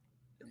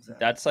 Exactly.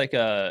 That's like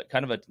a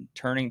kind of a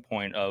turning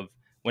point of,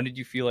 when did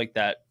you feel like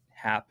that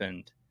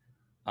happened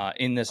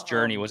in this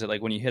journey? Was it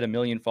like when you hit 1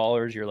 million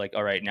followers, you're like,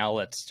 all right, now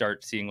let's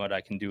start seeing what I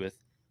can do with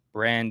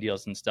brand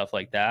deals and stuff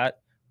like that?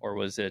 Or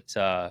was it,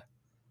 I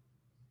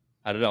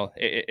don't know.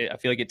 I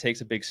feel like it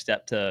takes a big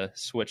step to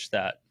switch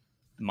that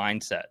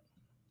mindset.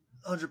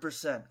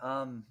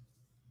 100%.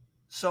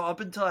 So up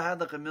until I had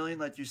like 1 million,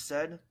 like you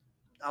said,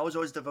 I was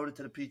always devoted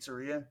to the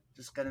pizzeria,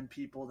 just getting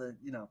people that,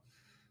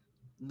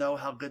 know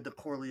how good the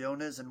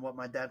Corleone is and what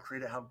my dad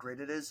created, how great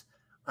it is.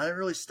 I didn't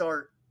really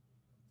start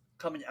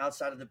coming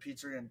outside of the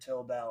pizzeria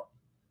until about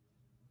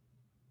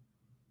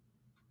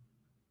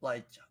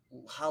like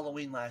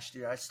Halloween last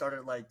year. I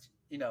started like,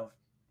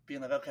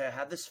 being like, okay, I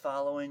have this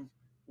following.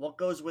 What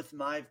goes with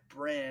my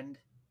brand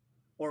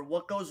or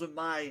what goes with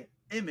my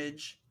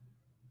image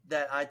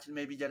that I can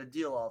maybe get a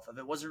deal off of?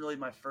 It wasn't really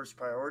my first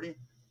priority.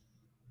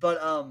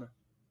 But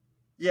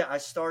yeah, I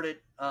started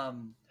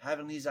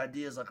having these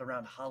ideas like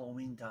around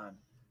Halloween time.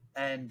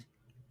 And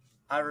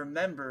I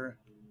remember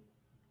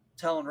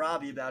telling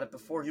Robbie about it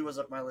before he was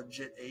like my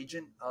legit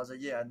agent. I was like,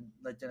 yeah, I'm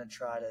like gonna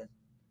try to,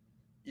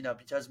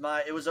 because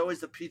it was always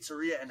the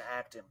pizzeria and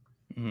acting.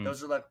 Mhm.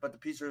 Those are like, but the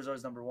pizzeria was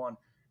always number one.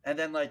 And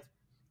then like,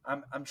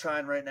 I'm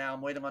trying right now.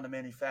 I'm waiting on the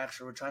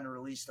manufacturer. We're trying to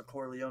release the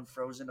Corleone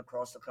frozen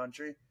across the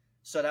country.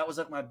 So that was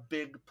like my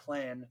big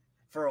plan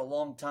for a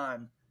long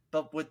time.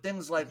 But with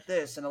things like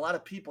this, and a lot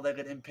of people that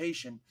get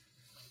impatient,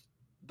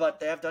 but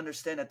they have to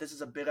understand that this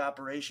is a big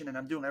operation, and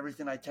I'm doing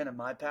everything I can in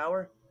my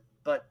power.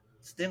 But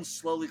things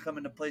slowly come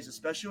into place,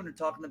 especially when you're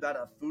talking about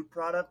a food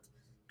product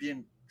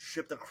being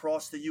shipped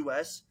across the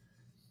U.S.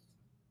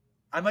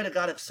 I might have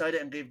got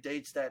excited and gave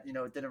dates that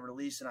it didn't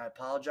release, and I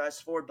apologize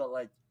for it. But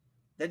like,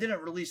 they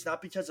didn't release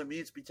not because of me;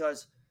 it's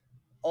because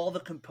all the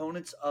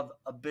components of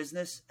a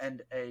business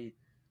and a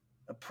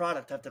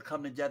product have to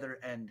come together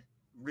and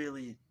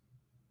really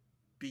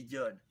be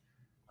good.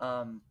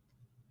 Um,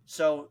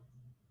 so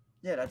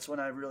yeah, that's when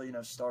I really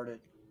started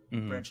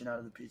Mhm. branching out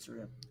of the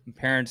pizzeria.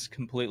 Parents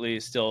completely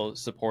still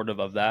supportive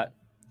of that.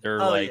 They're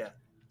Oh like yeah,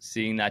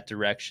 seeing that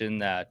direction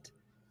that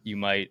you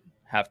might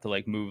have to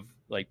like move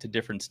like to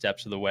different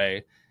steps of the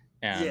way.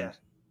 yeah, And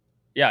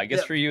yeah, I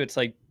guess yeah. for you, it's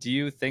like, do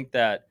you think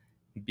that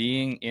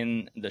being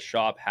in the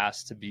shop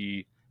has to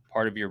be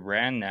part of your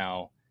brand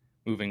now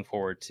moving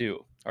forward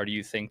too? Or do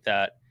you think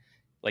that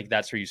like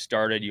that's where you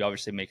started? You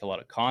obviously make a lot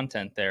of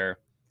content there.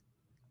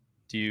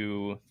 Do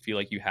you feel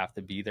like you have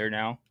to be there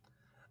now?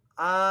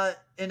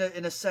 In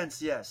a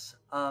sense, yes.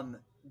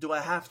 Do I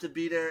have to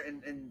be there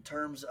in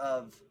terms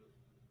of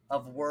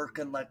work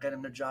and like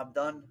getting the job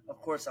done?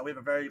 Of course, we have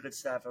a very good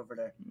staff over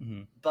there,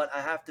 Mm-hmm. but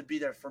I have to be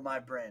there for my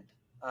brand.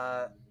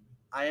 Uh,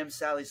 I am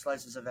Sally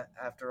Slices of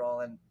after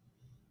all, and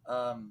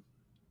um,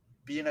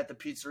 being at the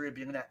pizzeria,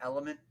 being in that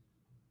element,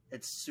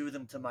 it's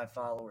soothing to my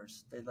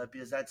followers. They like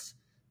because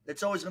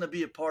it's always going to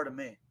be a part of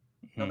me.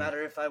 No Mm-hmm.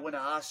 matter if I win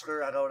an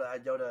Oscar, I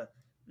go to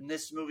in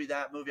this movie,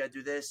 that movie, I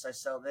do this, I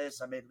sell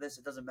this, I make this.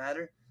 It doesn't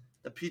matter.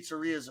 The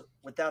pizzeria is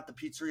without the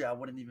pizzeria, I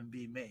wouldn't even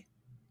be me.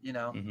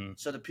 Mm-hmm.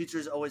 So the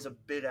pizzeria is always a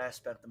big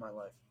aspect of my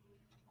life.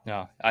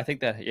 Yeah, I think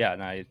that, yeah,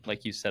 and I,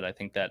 like you said, I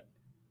think that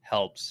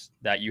helps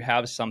that you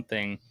have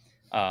something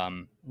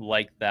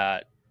like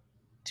that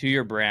to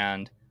your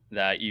brand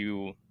that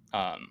you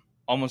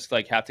almost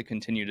like have to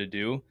continue to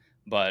do.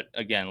 But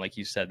again, like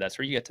you said, that's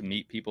where you get to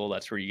meet people.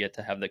 That's where you get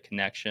to have the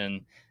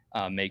connection,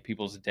 make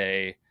people's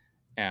day.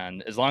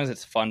 And as long as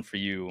it's fun for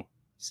you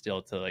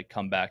still to like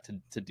come back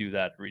to do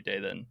that every day,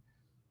 then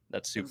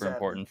that's super Exactly.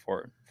 important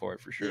for it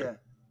for sure. Yeah.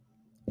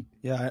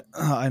 Yeah,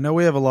 I know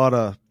we have a lot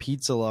of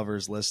pizza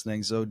lovers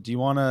listening. So, do you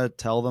want to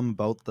tell them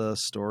about the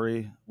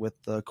story with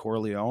the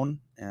Corleone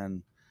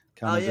and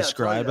kind Oh of yeah, I'll tell you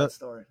describe that it?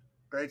 story.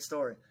 Great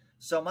story.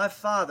 So my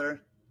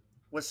father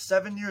was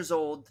 7 years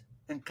old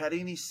in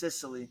Carini,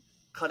 Sicily,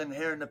 cutting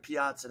hair in the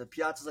piazza. The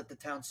piazza's like the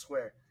town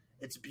square.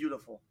 It's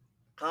beautiful.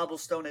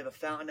 Cobblestone, they have a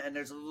fountain, and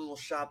there's little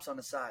shops on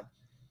the side.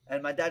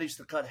 And my dad used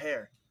to cut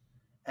hair.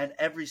 And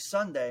every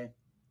Sunday,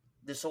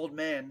 this old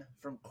man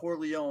from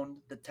Corleone,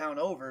 the town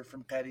over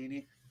from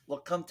Carini, will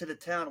come to the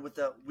town with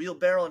a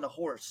wheelbarrow and a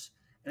horse.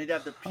 And he'd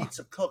have the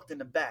pizza cooked in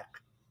the back.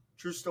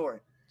 True story.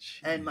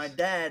 And my Jeez.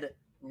 dad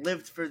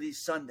lived for these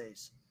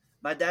Sundays.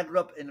 My dad grew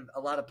up in a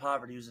lot of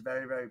poverty. He was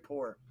very, very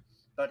poor.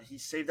 But he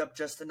saved up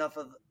just enough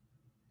of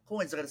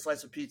coins to get a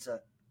slice of pizza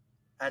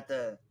at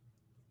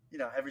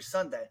every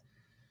Sunday.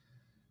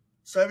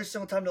 So every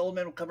single time the old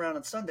man would come around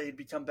on Sunday, he'd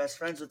become best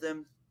friends with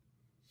him.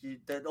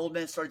 The old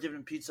man started giving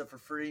him pizza for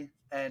free,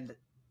 and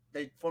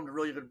they formed a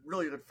really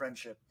good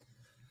friendship.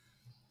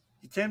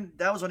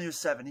 That was when he was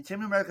 7. He came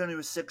to America when he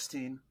was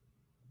 16.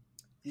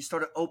 He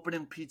started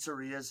opening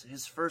pizzerias.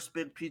 His first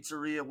big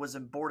pizzeria was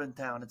in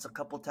Bordentown. It's a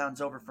couple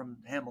towns over from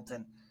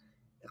Hamilton.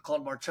 It's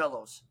called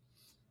Marcello's.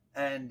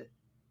 And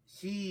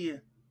he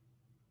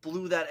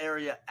blew that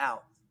area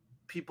out.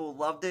 People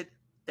loved it.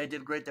 They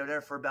did great. They were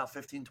there for about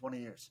 15, 20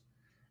 years.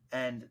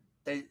 And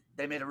they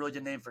made a really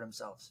good name for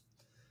themselves.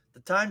 The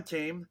time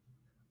came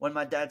when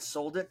my dad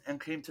sold it and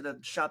came to the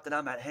shop that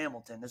I'm at,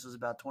 Hamilton. This was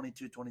about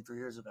 22, 23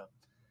 years ago.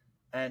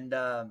 And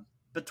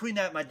between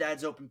that, my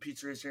dad's opened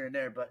pizzerias here and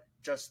there, but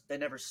just they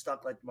never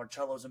stuck like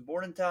Marcello's in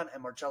Bordentown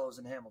and Marcello's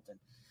in Hamilton.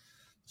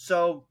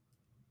 So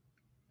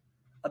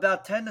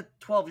about 10 to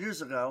 12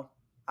 years ago,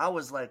 I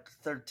was like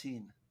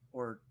 13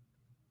 or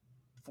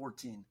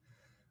 14.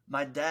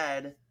 My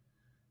dad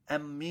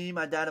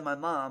my dad and my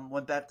mom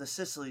went back to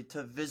Sicily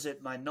to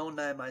visit my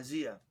nonna and my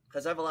zia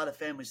because I have a lot of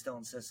family still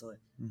in Sicily.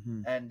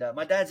 Mm-hmm. And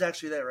my dad's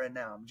actually there right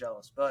now. I'm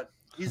jealous, but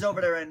he's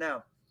over there right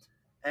now.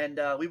 And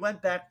we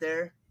went back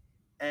there,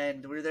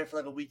 and we were there for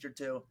like a week or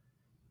two.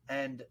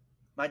 And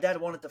my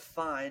dad wanted to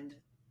find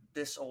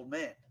this old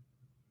man.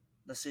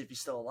 Let's see if he's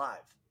still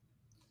alive.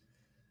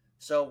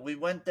 So we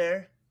went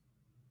there,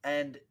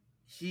 and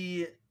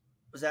he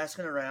was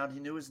asking around. He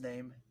knew his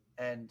name,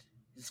 and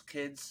his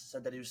kids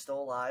said that he was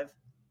still alive.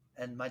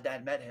 And my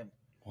dad met him.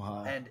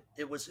 Wow. And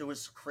it was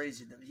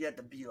crazy. He had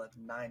to be like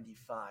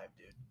 95,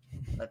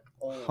 dude. Like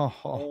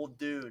old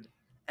dude.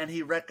 And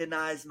he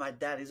recognized my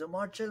dad. He's like,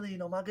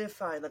 Marcellino, my good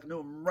fight. Like, knew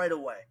him right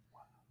away.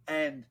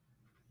 And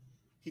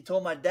he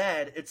told my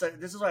dad, it's like,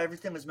 this is why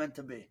everything was meant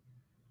to be.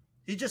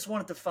 He just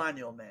wanted to find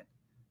the old man.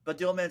 But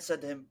the old man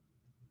said to him,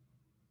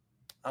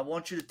 I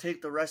want you to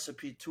take the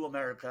recipe to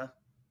America,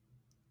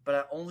 but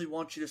I only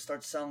want you to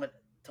start selling it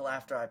till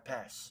after I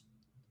pass.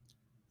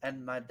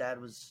 And my dad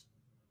was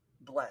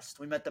blessed.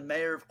 We met the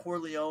mayor of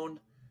Corleone.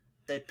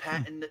 They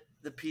patented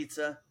the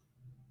pizza,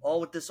 all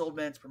with this old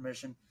man's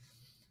permission.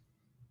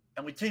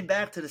 And we came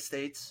back to the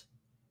States.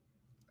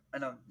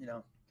 And,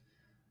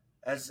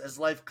 as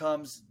life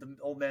comes, the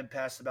old man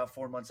passed about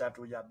 4 months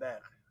after we got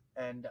back.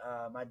 And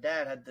my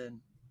dad had the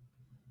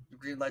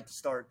green light to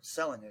start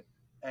selling it.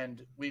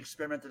 And we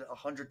experimented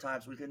 100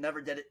 times. We could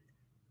never get it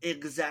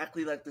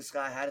exactly like this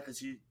guy had it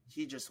because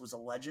he just was a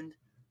legend.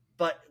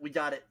 But we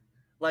got it.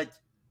 Like,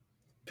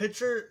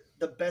 picture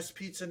the best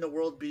pizza in the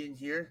world being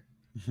here.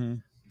 Mm-hmm.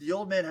 The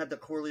old man had the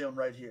Corleone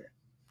right here.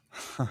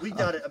 We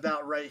got it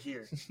about right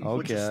here,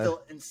 which is Okay.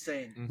 still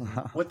insane.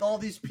 With all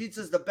these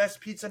pizzas, the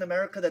best pizza in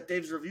America that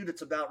Dave's reviewed,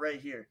 it's about right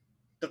here.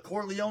 The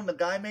Corleone the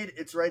guy made,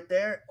 it's right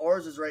there.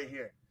 Ours is right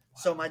here.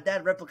 So my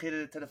dad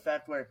replicated it to the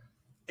fact where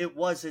it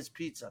was his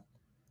pizza.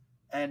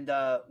 And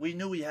we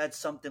knew we had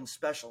something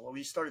special.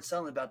 We started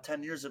selling it about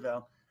 10 years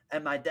ago.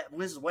 And my dad,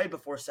 this is way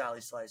before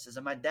Sally Slices.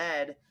 And my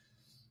dad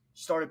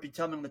started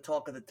becoming the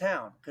talk of the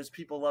town because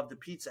people loved the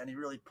pizza. And he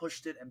really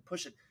pushed it and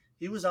pushed it.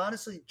 He was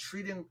honestly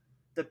treating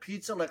the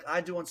pizza like I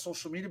do on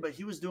social media, but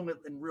he was doing it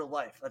in real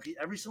life. Like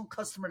every single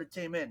customer that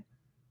came in,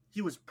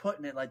 he was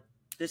putting it like,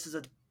 this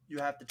is you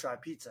have to try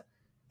pizza.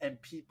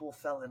 And people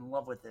fell in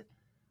love with it.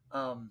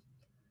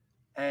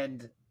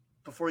 And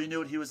before you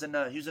knew it, he was in the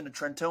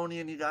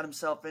Trentonian. He got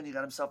himself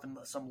in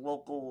some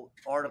local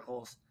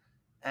articles.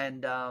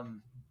 And,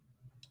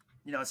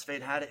 as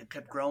fate had it, it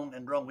kept growing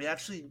and growing. We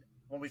actually,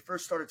 when we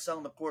first started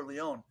selling the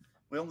Corleone,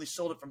 we only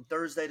sold it from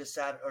Thursday to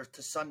Saturday or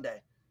to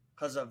Sunday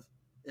because of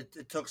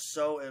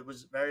it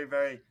was very,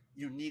 very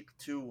unique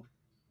to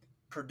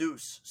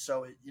produce.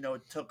 So, it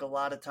took a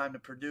lot of time to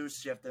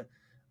produce. You have to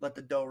let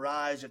the dough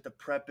rise. You have to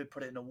prep it,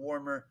 put it in a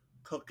warmer,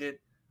 cook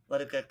it, let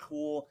it get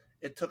cool.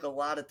 It took a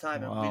lot of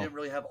time, and we didn't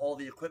really have all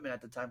the equipment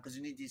at the time because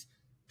you need these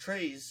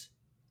trays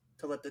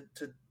to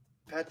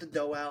pat the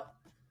dough out,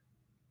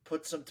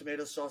 put some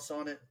tomato sauce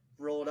on it,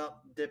 roll it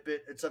up, dip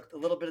it. It's a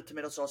little bit of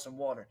tomato sauce and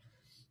water.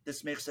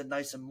 This makes it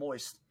nice and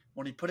moist.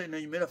 When you put it in a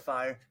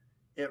humidifier,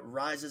 it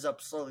rises up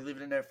slowly. Leave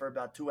it in there for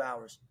about 2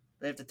 hours.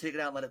 Then you have to take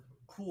it out and let it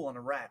cool on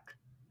a rack,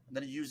 and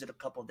then you use it a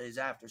couple of days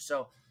after.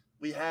 So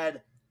we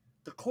had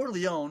the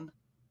Corleone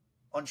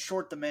on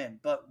short demand,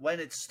 but when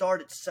it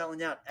started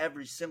selling out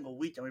every single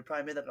weekend, we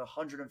probably made like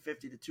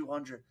 150 to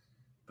 200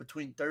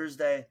 between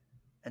Thursday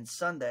and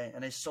Sunday,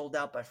 and they sold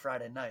out by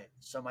Friday night.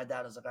 So my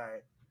dad was like, all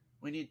right,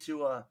 we need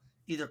to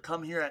either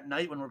come here at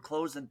night when we're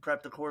closed and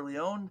prep the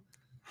Corleone,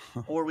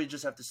 or we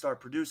just have to start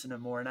producing it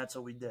more, and that's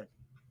what we did.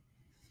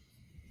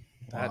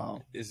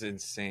 That is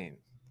insane.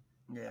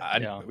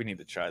 Yeah. We need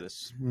to try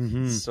this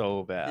Mm-hmm.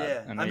 so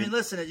bad. Yeah. I mean,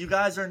 listen, you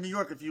guys are in New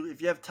York. If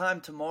you have time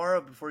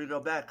tomorrow before you go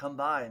back, come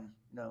by and,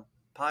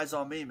 pie's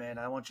on me, man.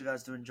 I want you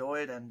guys to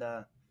enjoy it, and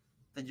I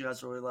think you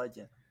guys will really like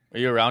it. Are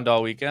you around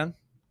all weekend?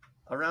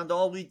 Around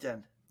all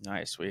weekend.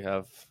 Nice.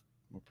 We're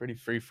pretty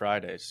free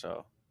Friday,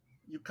 so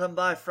You come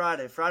by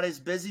Friday. Friday's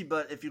busy,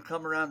 but if you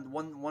come around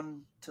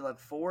 1 to like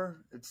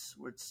 4, it's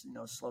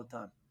slow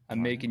time.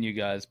 I'm making you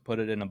guys put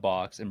it in a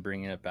box and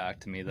bringing it back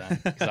to me then.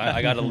 Because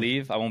I got to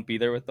leave. I won't be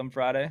there with them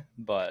Friday,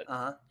 but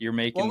you're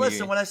making Well,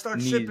 listen, when I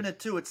start shipping it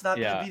too, it's not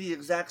going to Yeah. be the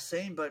exact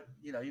same, but,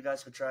 you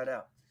guys could try it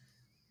out.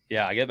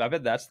 Yeah, I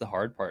bet that's the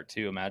hard part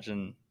too.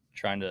 Imagine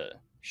trying to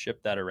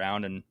ship that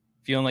around and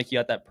feeling like you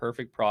got that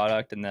perfect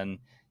product, and then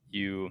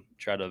you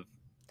try to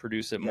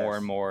produce it more Yes.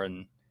 and more.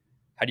 And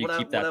how do you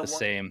keep that the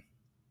same?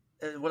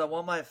 What I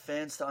want my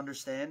fans to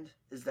understand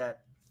is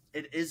that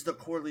it is the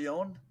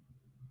Corleone,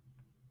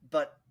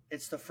 but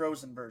it's the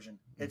frozen version.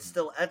 It's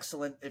still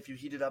excellent if you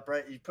heat it up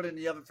right. You put it in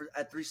the oven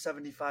at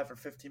 375 for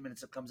 15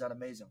 minutes. It comes out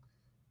amazing.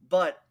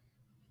 But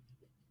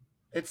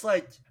it's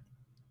like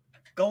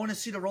going to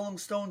see the Rolling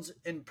Stones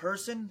in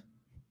person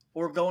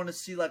or going to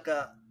see like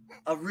a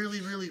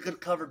really, really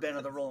good cover band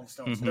of the Rolling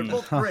Stones. They're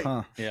both great.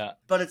 Yeah.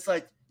 But it's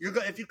like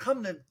if you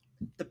come to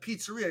the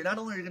pizzeria, not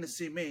only are you going to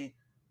see me,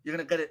 you're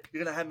going to get it.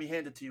 You're going to have me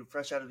handed to you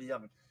fresh out of the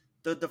oven.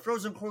 The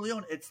frozen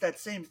Corleone, it's that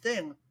same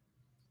thing,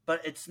 but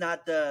it's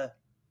not the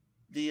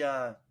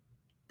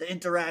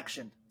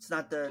interaction. It's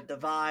not the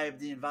vibe,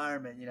 the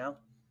environment.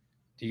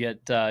 Do you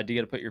get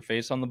to put your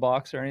face on the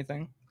box or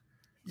anything?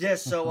 Yeah.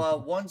 So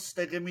once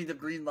they give me the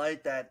green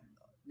light that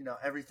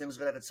everything's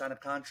good, I could sign a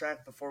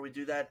contract. Before we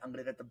do that, I'm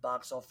gonna get the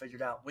box all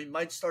figured out. We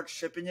might start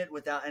shipping it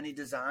without any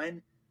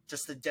design,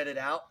 just to get it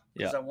out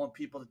because I want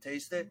people to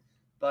taste it.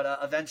 But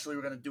eventually,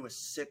 we're gonna do a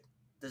sick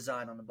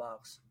design on the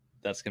box.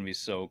 That's gonna be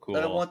so cool.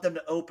 But I want them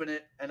to open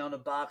it, and on the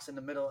box in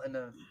the middle, in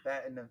the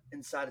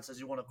inside, it says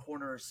you want a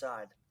corner or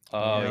side.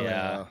 Oh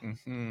Yeah.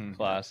 Mhm.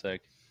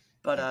 classic.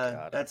 But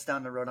Got it. that's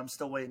down the road. I'm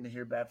still waiting to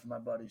hear back from my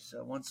buddies.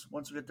 So once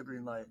we get the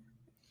green light,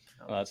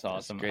 Well, that's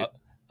awesome. great.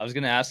 I was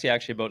gonna ask you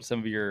actually about some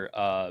of your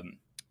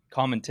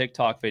common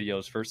TikTok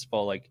videos. First of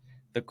all, like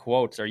the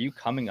quotes. Are you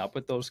coming up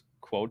with those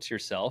quotes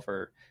yourself,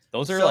 or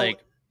those are So-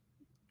 like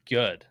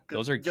good?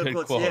 Those are good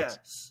quotes. Yeah.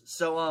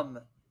 So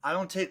I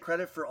don't take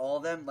credit for all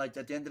of them. Like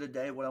at the end of the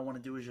day, what I want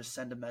to do is just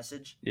send a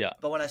message. Yeah.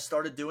 But when I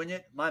started doing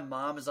it, my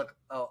mom is like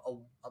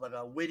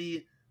a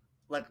witty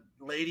like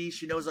lady.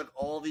 She knows like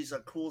all these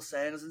like cool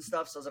sayings and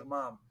stuff. So I was like,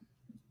 Mom,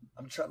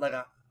 I'm trying.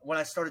 When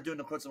I started doing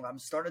the quotes, I'm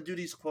starting to do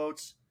these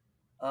quotes.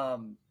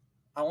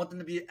 I want them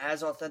to be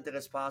as authentic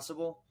as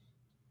possible.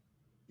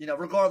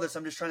 Regardless,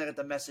 I'm just trying to get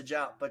the message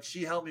out. But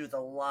she helped me with a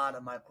lot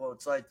of my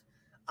quotes. Like,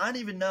 I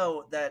didn't even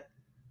know that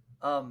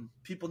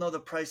people know the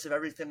price of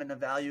everything and the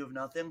value of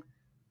nothing.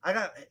 I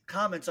got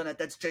comments on it.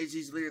 That's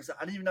Jay-Z's lyrics. I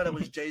didn't even know that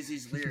was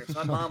Jay-Z's lyrics.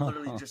 My mom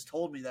literally just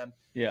told me them.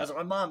 I Yeah. was like,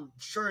 my mom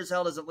sure as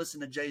hell doesn't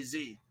listen to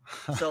Jay-Z.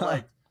 So,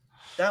 like,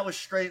 that was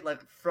straight,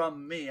 like,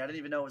 from me. I didn't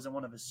even know it was in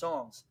one of his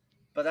songs.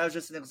 But that was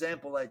just an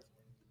example. Like,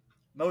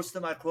 most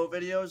of my quote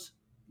videos,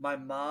 my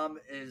mom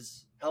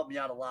is helped me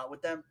out a lot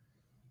with them.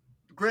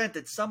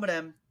 Granted, some of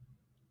them,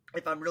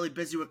 if I'm really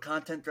busy with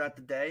content throughout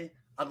the day,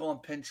 I'll go on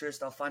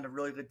Pinterest. I'll find a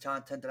really good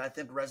content that I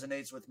think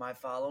resonates with my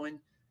following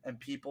and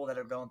people that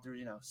are going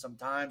through, some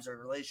times or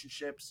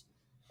relationships,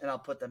 and I'll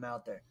put them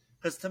out there.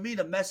 Because to me,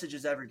 the message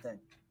is everything,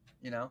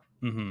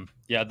 Mm-hmm.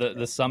 Yeah.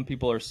 The some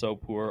people are so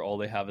poor, all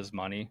they have is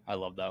money. I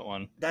love that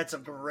one. That's a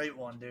great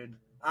one, dude.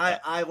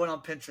 I went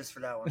on Pinterest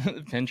for that one.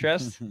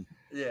 Pinterest.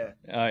 Yeah.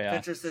 Oh yeah.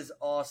 Pinterest is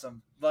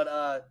awesome.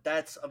 But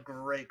that's a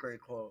great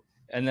quote.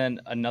 And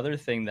then another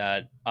thing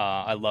that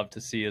I love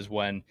to see is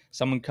when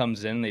someone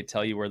comes in, they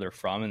tell you where they're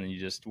from, and then you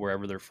just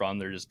wherever they're from,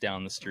 they're just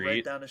down the street.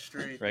 Right down the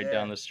street. Right yeah,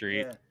 down the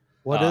street. Yeah.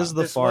 What is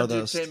the This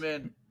farthest? one dude came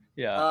in.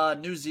 Yeah.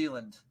 New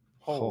Zealand.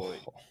 Holy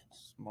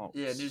smokes.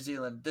 Yeah, New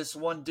Zealand. This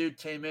one dude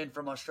came in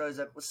from Australia. He's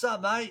like, "What's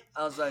up, mate?"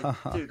 I was like,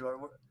 "Dude,"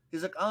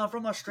 he's like, "Oh, I'm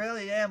from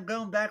Australia. Yeah, I'm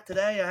going back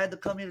today. I had to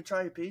come here to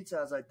try your pizza."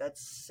 I was like,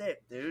 "That's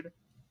sick, dude."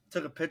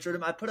 Took a picture of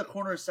him. I put a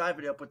corner side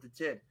video up with the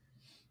kid.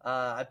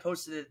 I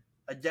posted it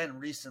again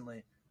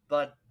recently.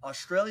 But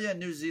Australia and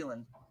New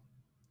Zealand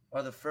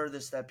are the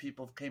furthest that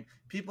people came.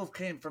 People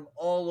came from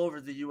all over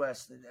the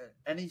U.S.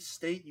 Any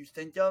state you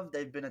think of,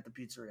 they've been at the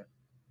pizzeria.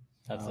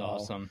 That's Oh.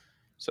 awesome.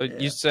 So Yeah.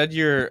 you said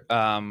you're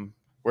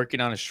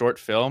working on a short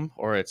film,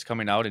 or it's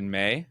coming out in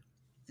May.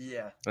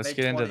 Yeah. Let's May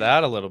get into 20th.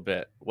 that a little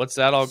bit. What's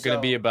that all going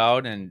to be So-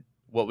 about, and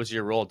what was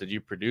your role? Did you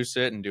produce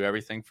it and do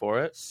everything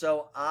for it?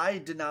 So I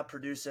did not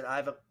produce it. I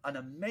have an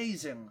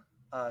amazing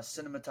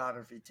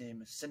cinematography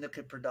team,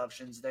 Syndicate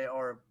Productions. They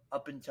are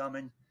up and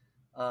coming.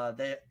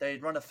 They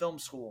run a film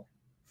school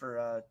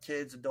for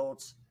kids,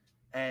 adults,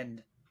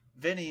 and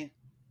Vinny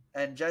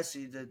and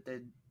Jesse,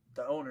 the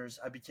owners,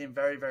 I became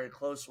very, very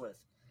close with.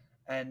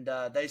 And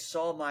they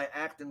saw my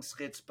acting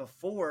skits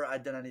before I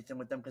did anything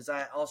with them, because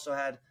I also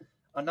had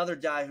another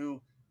guy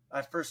who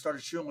I first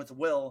started shooting with,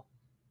 Will.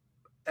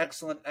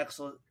 Excellent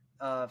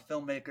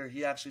filmmaker.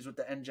 He actually is with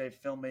the NJ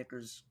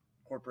Filmmakers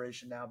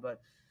Corporation now,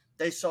 but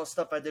they saw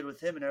stuff I did with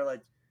him, and they're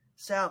like,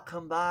 "Sal,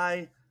 come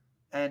by,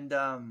 and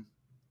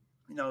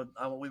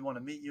we want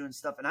to meet you and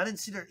stuff." And I didn't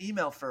see their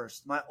email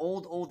first. My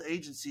old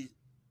agency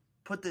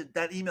put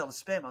that email to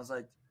spam. I was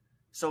like,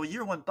 so a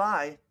year went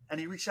by, and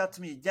he reached out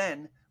to me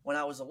again when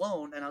I was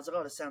alone, and I was like,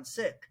 "Oh, this sounds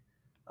sick."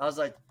 I was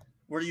like,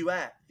 "Where are you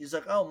at?" He's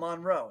like, "Oh,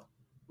 Monroe."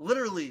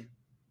 Literally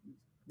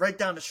right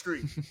down the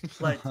street.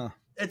 Like,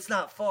 it's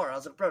not far. I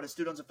was like, "Bro, this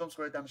dude owns a film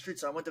school right down the street."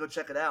 So I went to go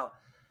check it out,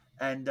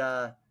 and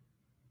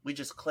we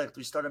just clicked.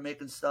 We started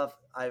making stuff.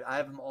 I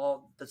have them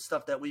all, the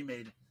stuff that we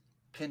made,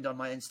 pinned on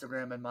my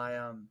Instagram and my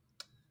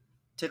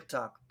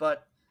TikTok.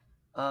 But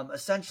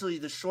essentially,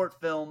 the short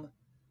film,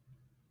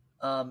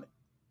 I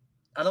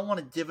don't want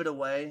to give it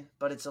away,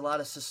 but it's a lot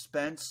of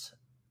suspense,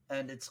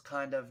 and it's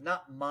kind of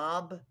not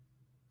mob,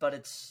 but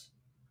it's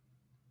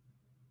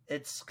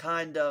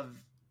kind of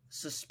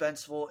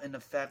suspenseful in the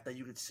fact that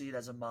you could see it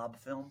as a mob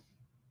film,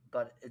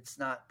 but it's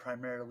not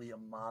primarily a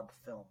mob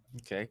film.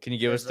 Okay. Can you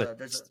give us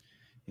There's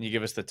Can you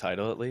give us the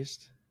title at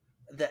least?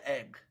 The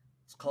Egg.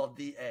 It's called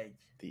The Egg.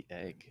 The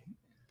Egg.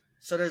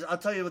 So I'll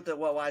tell you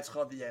why it's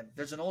called The Egg.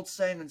 There's an old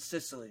saying in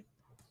Sicily.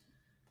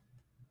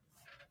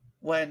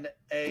 When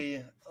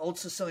old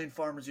Sicilian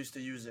farmers used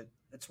to use it.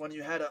 It's when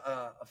you had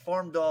a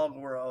farm dog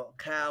or a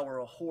cow or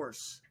a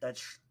horse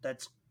that's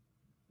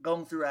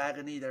going through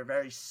agony. They're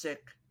very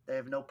sick. They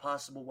have no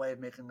possible way of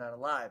making that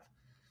alive.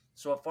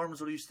 So what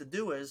farmers would used to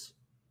do is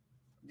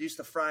they used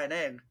to fry an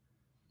egg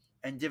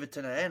and give it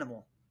to the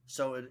animal.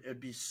 So it'd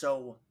be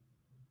so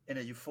in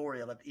a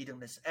euphoria, like eating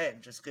this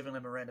egg, just giving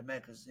them a random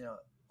egg, because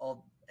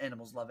all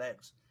animals love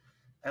eggs.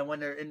 And when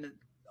they're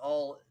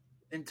all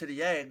into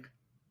the egg,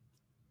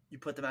 you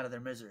put them out of their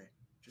misery.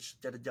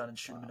 Just get it done and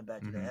shoot them in the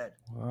back of the head.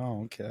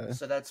 Wow. Okay.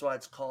 So that's why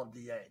it's called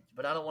the egg.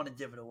 But I don't want to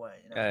give it away.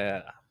 You know?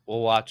 Yeah,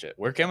 we'll watch it.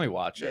 Where can we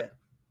watch Yeah. it?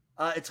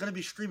 It's going to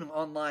be streaming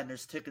online.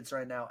 There's tickets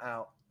right now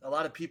out. A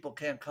lot of people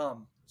can't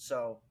come,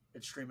 so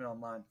it's streaming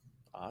online.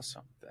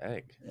 Awesome. The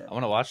egg. Yeah. I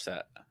want to watch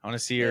that. I want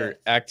to see your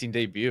acting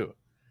debut.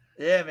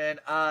 Yeah, man.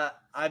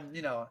 I'm,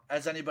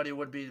 as anybody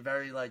would be,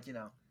 very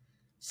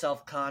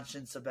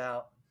self-conscious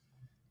about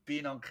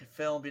being on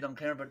film, being on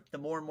camera. But the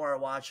more and more I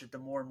watch it, the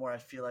more and more I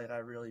feel like I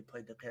really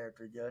played the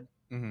character good.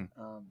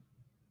 Mm-hmm.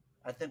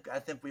 I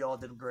think we all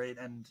did great,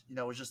 and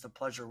it was just a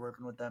pleasure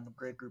working with them. A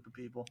great group of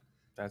people.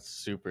 That's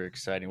super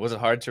exciting. Was it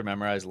hard to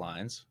memorize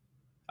lines?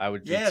 I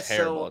would be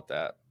terrible at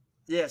that.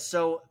 Yeah.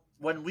 So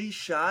when we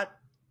shot,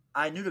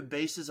 I knew the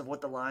basis of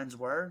what the lines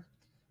were,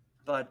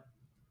 but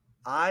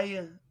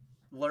I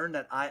learned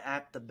that I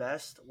act the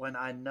best when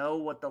I know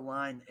what the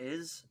line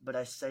is, but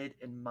I say it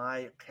in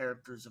my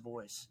character's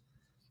voice.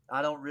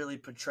 I don't really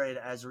portray it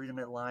as reading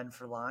it line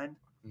for line.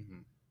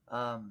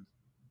 Mm-hmm.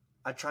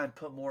 I try and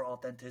put more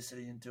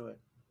authenticity into it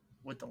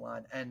with the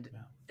line, and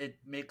it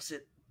makes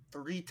it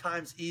 3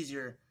 times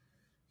easier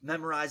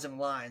memorizing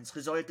lines,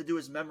 because all you have to do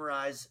is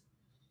memorize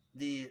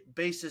the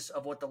basis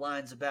of what the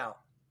line's about,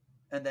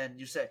 and then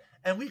you say.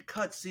 And we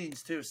cut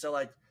scenes too, so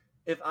like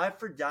if I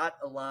forgot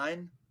a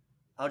line,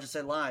 I'll just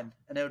say line,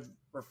 and it would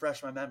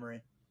refresh my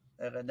memory,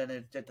 and then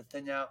it'd get the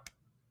thing out.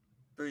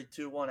 3,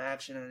 2, 1,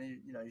 action, and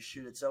you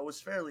shoot it. So it was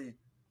fairly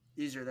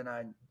easier than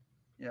I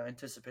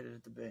anticipated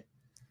it to be.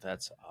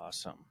 That's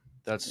awesome.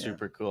 That's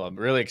super cool. I'm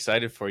really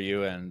excited for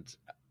you, and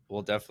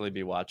we'll definitely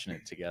be watching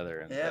it together.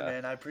 And,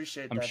 man, I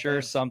appreciate that. I'm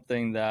sure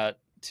something that,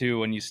 too,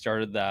 when you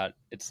started that,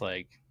 it's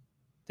like,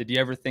 did you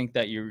ever think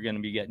that you were going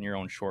to be getting your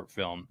own short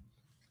film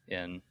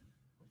in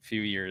a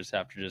few years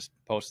after just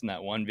posting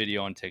that one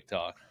video on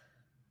TikTok?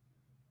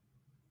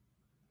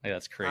 Like,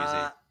 that's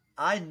crazy.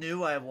 I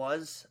knew I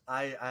was.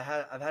 I've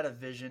had a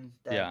vision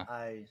that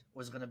I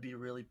was going to be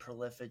really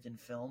prolific in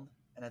film,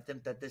 and I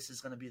think that this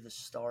is going to be the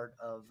start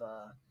of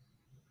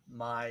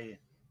my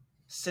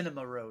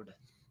cinema road.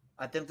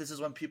 I think this is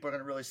when people are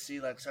going to really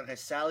see, like, okay,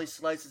 Sally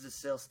Slices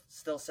is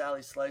still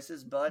Sally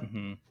Slices, but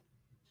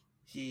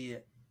he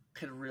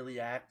could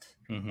really act,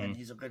 and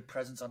he's a good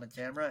presence on the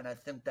camera. And I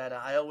think that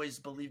I always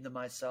believed in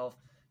myself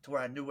to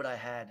where I knew what I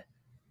had,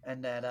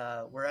 and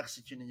that we're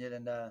executing it,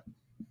 and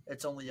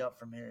it's only up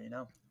from here,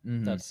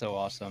 Mm-hmm. That's so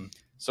awesome.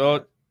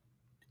 So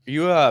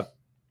you a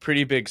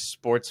pretty big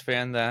sports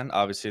fan then?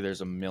 Obviously, there's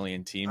a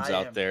million teams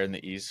out there in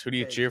the East. Who do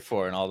you cheer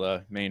for in all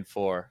the main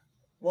 4?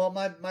 Well,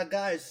 my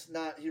guy's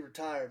he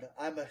retired.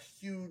 I'm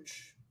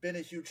been a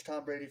huge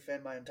Tom Brady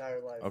fan my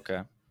entire life. Okay.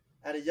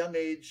 At a young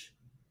age,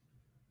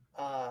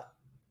 I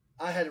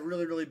had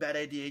really, really bad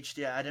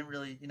ADHD. I didn't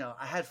really,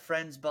 I had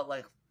friends, but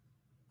like,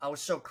 I was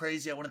so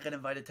crazy I wouldn't get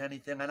invited to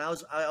anything. And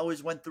I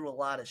always went through a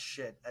lot of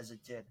shit as a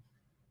kid.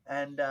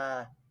 And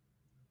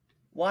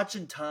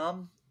watching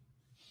Tom,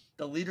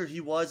 the leader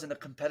he was and the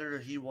competitor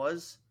he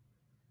was,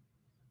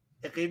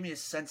 it gave me a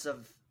sense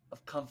of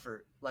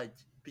comfort, like,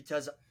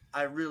 because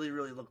I really,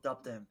 really looked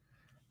up to him.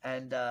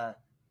 And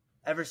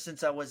ever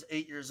since I was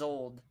 8 years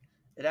old,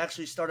 it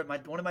actually started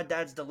one of my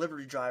dad's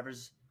delivery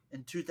drivers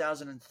in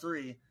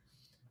 2003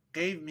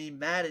 gave me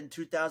Madden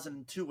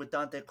 2002 with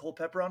Dante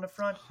Culpepper on the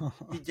front.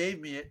 He gave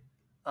me it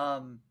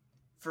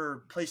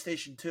for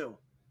PlayStation 2.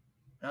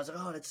 And I was like,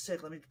 oh, that's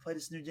sick. Let me play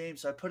this new game.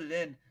 So I put it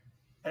in.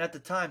 And at the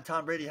time,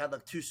 Tom Brady had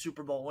like 2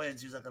 Super Bowl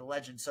wins. He was like a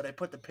legend. So they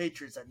put the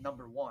Patriots at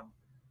number 1. I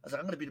was like,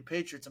 I'm going to be the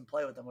Patriots and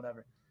play with them,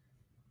 whatever.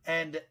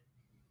 And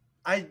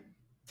I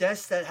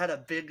guess that had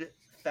a big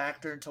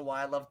factor into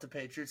why I loved the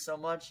Patriots so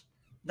much.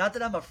 Not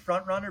that I'm a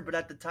front runner, but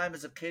at the time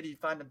as a kid, you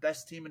find the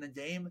best team in the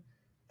game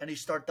and you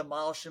start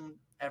demolishing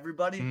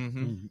everybody.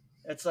 Mm-hmm.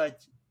 It's like,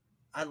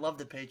 I love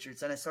the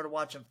Patriots. And I started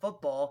watching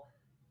football.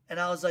 And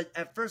I was like,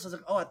 at first I was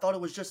like, oh, I thought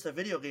it was just a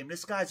video game.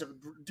 This guy's a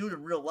dude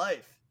in real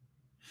life.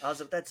 I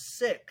was like, that's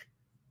sick.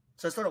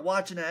 So I started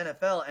watching the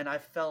NFL and I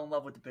fell in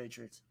love with the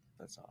Patriots.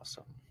 That's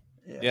awesome.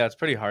 Yeah, it's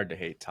pretty hard to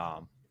hate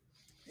Tom.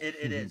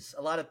 It is.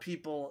 A lot of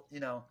people, I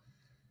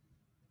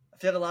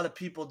feel like a lot of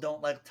people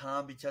don't like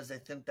Tom because they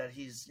think that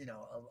he's,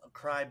 a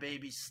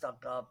crybaby,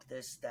 stuck up,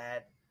 this,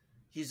 that.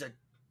 He's a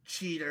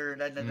cheater,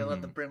 and then they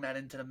love to bring that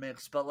into the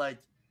mix. But, like,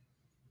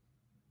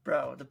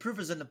 bro, the proof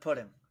is in the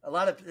pudding. A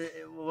lot of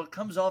what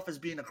comes off as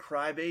being a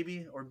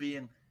crybaby or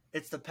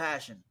it's the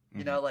passion.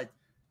 Like,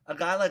 a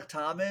guy like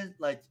Tom is,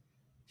 like,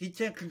 he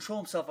can't control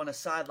himself on a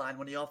sideline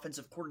when the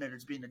offensive coordinator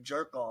is being a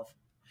jerk off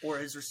or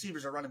his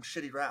receivers are running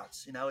shitty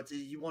routes.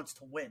 He wants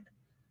to win.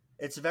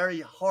 It's very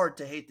hard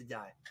to hate the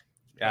guy.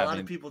 Yeah, a lot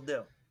of people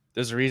do.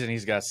 There's a reason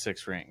he's got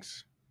 6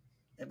 rings.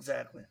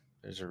 Exactly.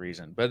 There's a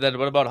reason. But then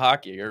what about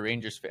hockey? You're a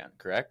Rangers fan,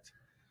 correct?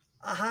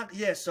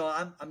 Yeah, so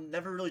I'm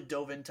never really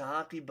dove into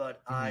hockey,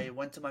 but I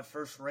went to my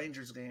first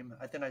Rangers game.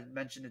 I think I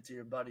mentioned it to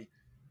your buddy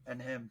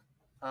and him.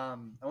 I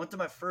went to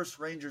my first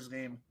Rangers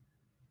game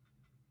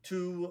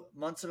 2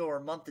 months ago or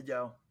a month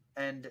ago,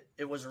 and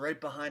it was right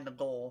behind the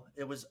goal.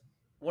 It was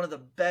one of the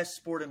best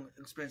sporting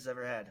experiences I've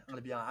ever had. I'm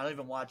gonna be honest. I don't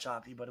even watch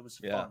hockey, but it was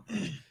Yeah.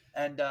 fun.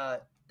 And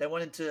they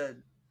went into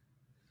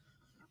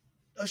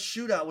a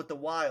shootout with the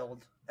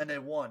Wild, and they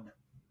won.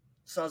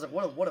 So I was like,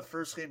 what a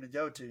first game to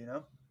go to, you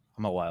know?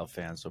 I'm a Wild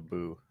fan, so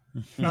boo.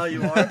 Oh,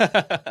 you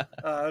are?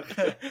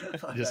 Okay.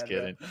 Just My bad,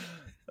 kidding.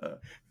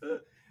 man.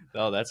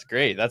 Oh, that's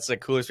great. That's the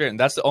coolest experience.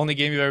 That's the only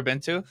game you've ever been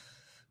to?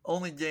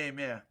 Only game,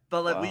 yeah.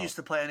 But like we Wow. used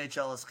to play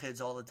NHL as kids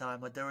all the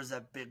time. Like there was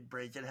that big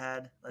break it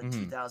had, like Mhm.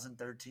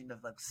 2013 to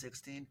like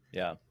 16.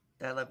 Yeah.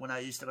 That like when I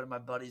used to go to my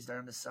buddies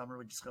during the summer,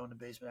 we'd just go in the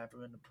basement after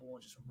we were in the pool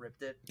and just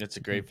ripped it. It's a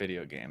great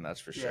video game, that's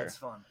for Yeah, sure. it's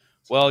fun.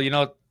 Well,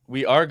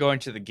 we are going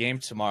to the game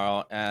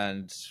tomorrow,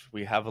 and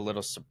we have a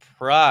little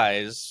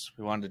surprise.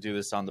 We wanted to do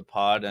this on the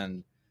pod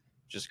and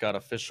just got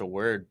official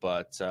word,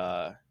 but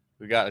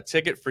we got a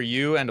ticket for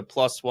you and a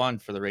 +1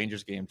 for the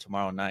Rangers game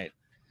tomorrow night.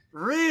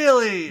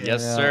 Really?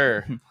 Yes, Yeah.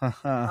 sir.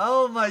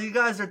 Oh my, you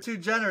guys are too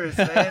generous,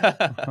 man.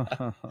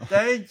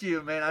 Thank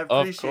you, man. I Of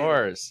appreciate it.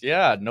 course.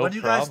 Yeah, no when you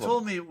problem.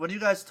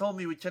 guys told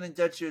me we couldn't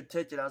get you a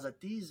ticket, I was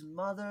like, these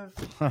mother.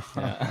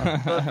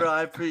 Yeah. But bro,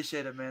 I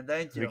appreciate it, man.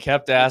 Thank you. We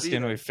kept We'll be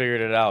asking, there. we figured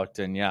it out,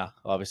 and yeah,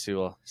 obviously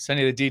we'll send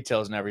you the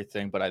details and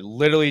everything, but I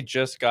literally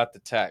just got the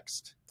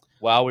text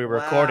while we were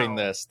recording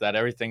Wow. this that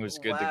everything was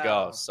good to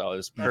Wow. go, so it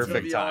was That's gonna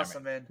perfect be timing.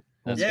 awesome, man.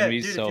 That's Yeah, gonna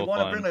be dude. so if you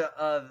want fun.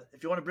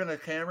 to bring a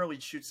camera,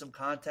 we'd shoot some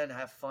content,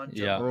 have fun.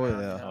 Yeah. joke Oh,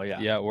 around, yeah.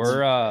 you know?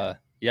 Oh,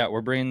 yeah.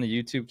 We're bringing the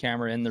YouTube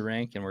camera in the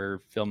rink and we're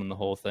filming the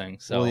whole thing.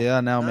 So Well, yeah.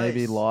 Now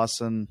maybe Nice.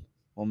 Lawson.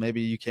 Well, maybe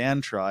you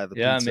can try the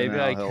yeah, pizza maybe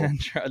now. I He'll- can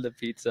try the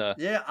pizza.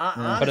 Yeah, Yeah.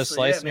 honestly, Put a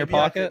slice in your maybe I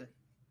pocket?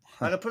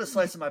 could put a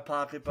slice in my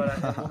pocket, but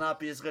it will not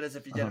be as good as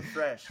if you get it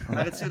fresh.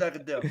 I can see what I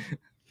could do.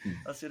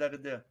 I'll see what I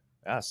could do.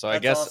 Yeah, so That's I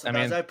guess, awesome, I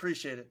guys. mean, I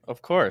appreciate it.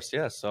 of course,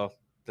 yeah, so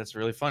that's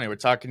really funny. We're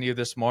talking to you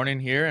this morning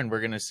here, and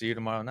we're going to see you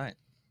tomorrow night.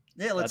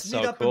 Yeah, let's That's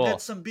meet so up cool. and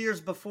get some beers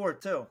before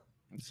too.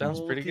 It sounds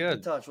We'll pretty keep in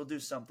good. touch. We'll do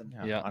something.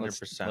 Yeah,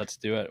 100%. let's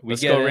do it. We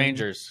Let's get go in-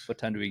 Rangers. What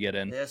time do we get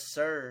in? Yes,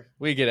 sir.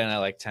 We get in at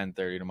like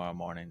 10:30 tomorrow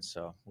morning,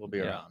 so we'll be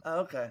Yeah. around. Oh,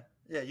 okay.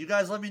 Yeah, you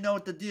guys let me know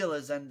what the deal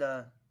is, and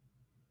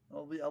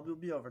I'll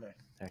be over there.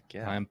 Heck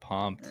yeah. I'm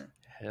pumped. Yeah.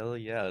 Hell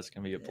yeah, it's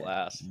going to be a Yeah.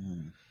 blast.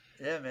 Mm.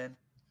 Yeah, man.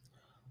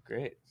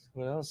 Great.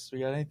 What else? We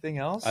got anything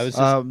else? I was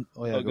just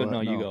Oh yeah, Oh, good. ahead.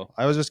 No, you go.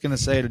 I was just gonna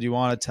say, do you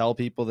want to tell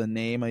people the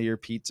name of your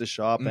pizza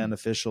shop Mm. and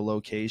official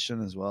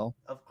location as well?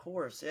 Of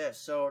course, yeah.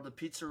 So the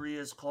pizzeria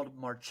is called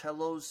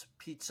Marcello's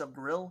Pizza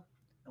Grill,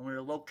 and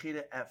we're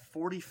located at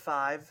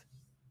 45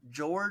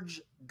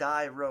 George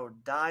Dye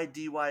Road, Dye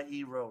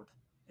Road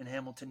in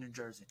Hamilton, New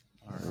Jersey.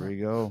 There we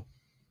go.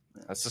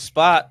 That's the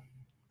spot.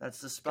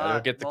 That's the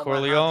spot. get the All my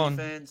hockey Corleone.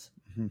 fans.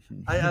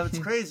 It's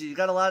crazy. You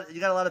got a lot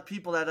of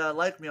people that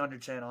like me on your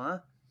channel, huh?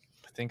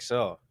 I think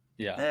so.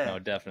 Yeah, Yeah. no,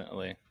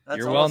 definitely. That's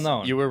You're well awesome.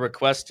 known. You were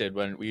requested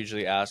when we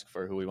usually ask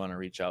for who we want to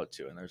reach out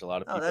to, and there's a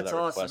lot of Oh, people that's that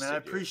awesome, requested man. I you,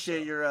 appreciate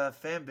so your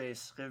fan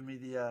base giving me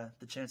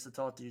the chance to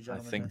talk to you, I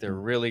gentlemen. think man. they're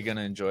really going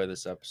to enjoy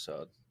this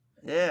episode,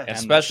 Yeah. And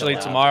especially the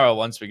collab. tomorrow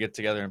once we get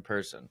together in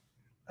person.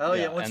 Oh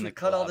yeah. Yeah, Once and we the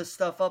cut all collab. this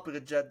stuff up, we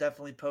could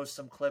definitely post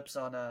some clips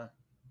on on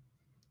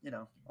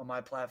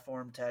my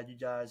platform. Tag you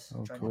guys.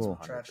 Oh, try and cool. get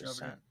some traction over 100%.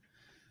 there.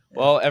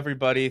 Well,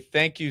 everybody,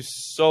 thank you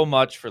so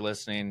much for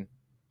listening.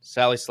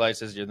 Sally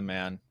Slices, you're the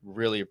man.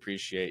 Really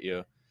appreciate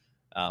you.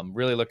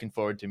 Really looking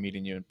forward to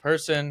meeting you in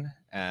person.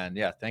 And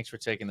yeah, thanks for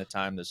taking the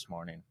time this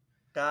morning.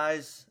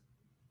 Guys,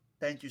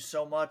 thank you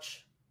so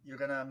much. I'm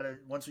gonna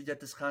once we get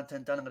this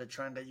content done, I'm gonna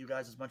try and get you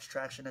guys as much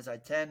traction as I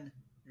can.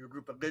 You're a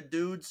group of good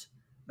dudes.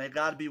 May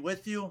God be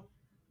with you.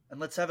 And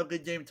let's have a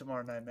good game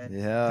tomorrow night, man.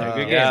 Yeah.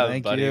 good game. Yeah,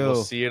 Thank buddy. you.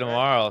 We'll see you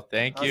tomorrow.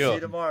 Thank I'll you. see you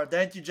tomorrow.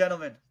 Thank you,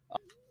 gentlemen.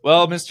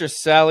 Well, Mr.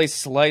 Sally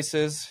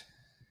Slices,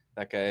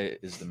 that guy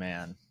is the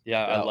man.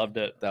 Yeah, I Well, loved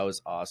it. That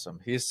was awesome.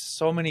 He has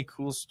so many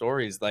cool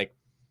stories. Like,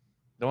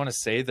 I don't want to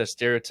say the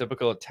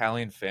stereotypical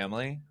Italian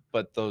family,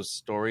 but those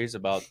stories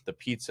about the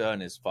pizza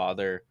and his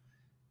father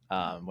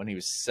when he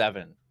was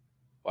 7,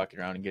 walking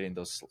around and getting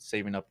those,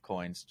 saving up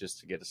coins just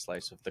to get a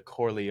slice of the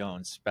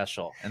Corleone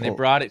special. And they Oh.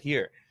 brought it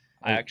here.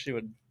 I actually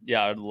would,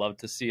 yeah, I'd love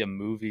to see a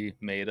movie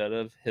made out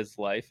of his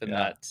life in Yeah.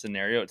 that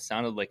scenario. It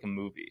sounded like a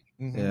movie.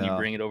 Mhm. Yeah. And you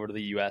bring it over to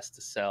the U.S.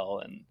 to sell,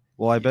 and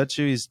Well, I bet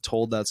you he's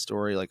told that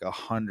story like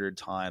 100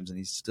 times, and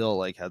he's still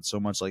like had so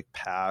much like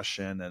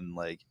passion, and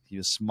like he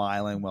was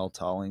smiling while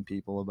telling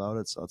people about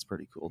it. So that's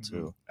pretty cool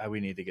too. We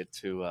need to get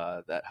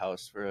to that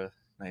house for a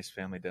nice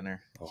family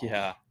dinner. Oh.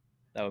 yeah,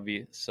 that would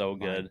be so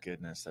My good.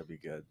 goodness, that'd be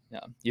good. Yeah,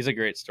 he's a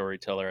great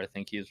storyteller. I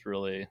think he's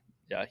really,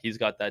 he's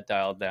got that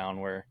dialed down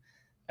where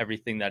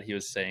everything that he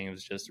was saying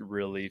was just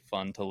really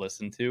fun to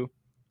listen to.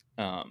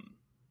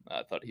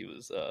 I thought he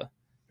was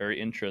very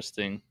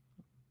interesting.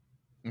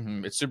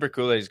 It's super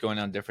cool that he's going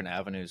on different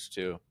avenues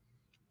too.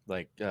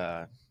 Like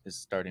is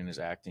starting his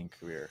acting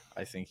career.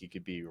 I think he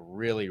could be a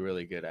really,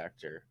 really good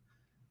actor.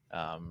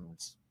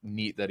 It's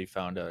neat that he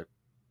found a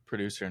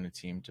producer and a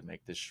team to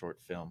make this short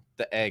film.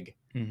 The Egg,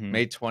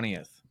 May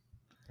 20th.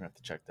 I have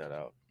to check that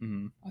out.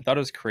 I thought it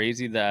was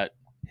crazy that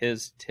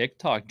his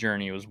TikTok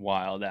journey was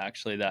wild,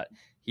 actually, that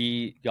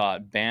he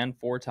got banned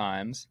 4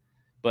 times,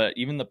 but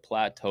even the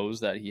plateaus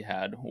that he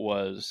had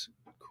was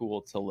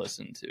cool to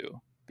listen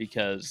to,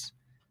 because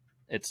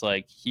it's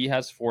like he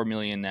has 4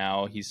 million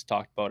now. He's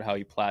talked about how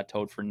he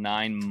plateaued for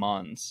 9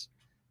 months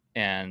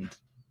and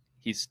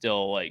he's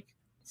still like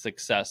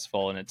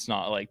successful, and it's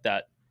not like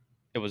that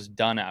it was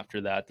done after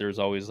that. There's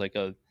always like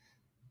a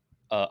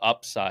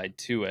upside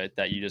to it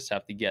that you just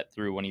have to get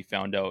through when he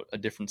found out a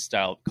different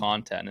style of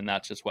content, and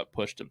that's just what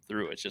pushed him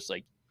through. It's just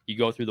like you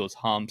go through those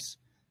humps.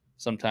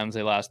 Sometimes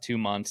they last 2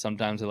 months,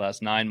 sometimes they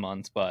last 9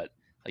 months, but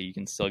like you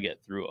can still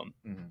get through them.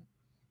 Mm-hmm.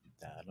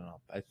 I don't know.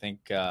 I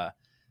think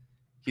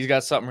he's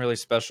got something really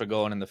special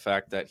going in the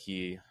fact that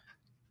he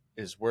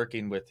is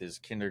working with his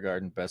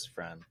kindergarten best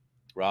friend,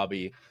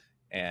 Robbie,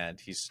 and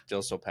he's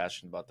still so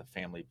passionate about the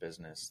family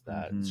business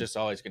that it's just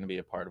always going to be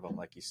a part of him,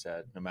 like he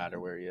said, no matter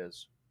where he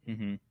is.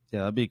 Mm-hmm. Yeah,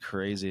 that'd be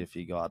crazy if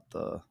he got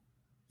the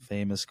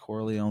famous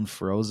Corleone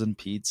frozen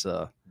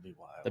pizza. It'd be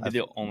wild. That'd be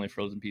the only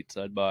frozen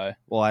pizza I'd buy.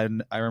 Well,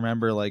 I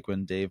remember like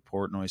when Dave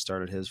Portnoy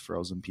started his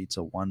frozen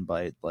pizza One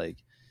Bite,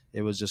 like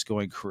it was just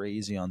going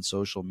crazy on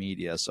social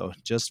media. So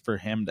just for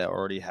him to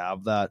already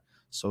have that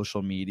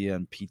social media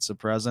and pizza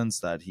presence,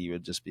 that he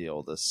would just be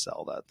able to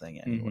sell that thing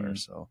anywhere.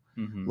 So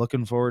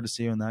looking forward to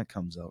seeing when that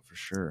comes out for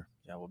sure.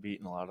 Yeah, we'll be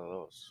eating a lot of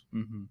those.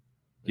 Mm-hmm.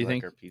 Do you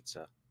think our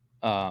pizza?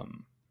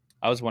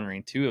 I was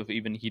wondering too if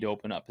even he'd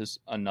open up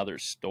another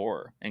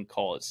store and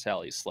call it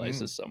Sally's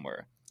Slices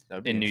somewhere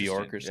in New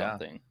York or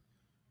something.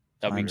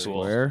 That'd be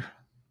cool. Square.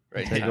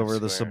 Right, Take over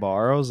the Square.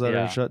 Sbarros that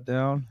are shut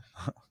down.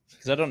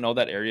 Because I don't know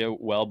that area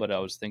well, but I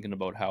was thinking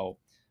about how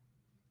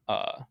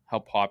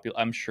popular.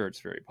 I'm sure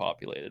it's very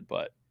populated,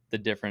 but the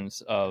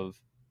difference of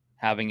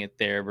having it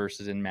there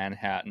versus in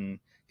Manhattan.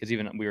 Because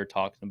even we were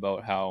talking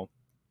about how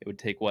it would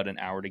take an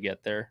hour to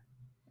get there,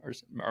 or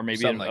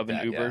maybe Something of like an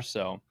that, Uber. yeah.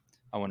 So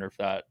I wonder if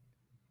that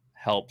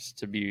helps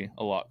to be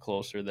a lot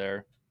closer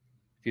there.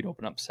 If you'd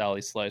open up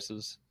Sally's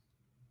Slices.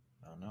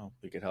 I don't know.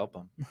 We could help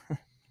him.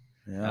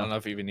 Yeah. I don't know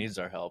if he even needs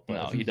our help. But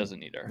No, he doesn't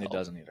need our help. He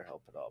doesn't need our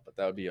help at all. But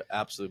that would be an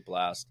absolute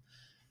blast.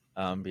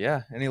 But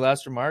yeah, any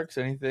last remarks?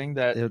 Anything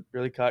that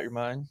really caught your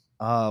mind?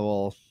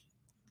 Well,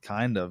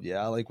 kind of,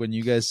 yeah. Like when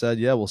you guys said,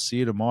 yeah, we'll see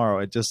you tomorrow,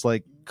 it just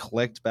like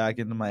clicked back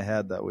into my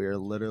head that we are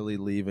literally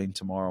leaving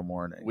tomorrow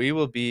morning. We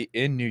will be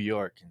in New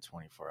York in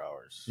 24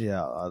 hours.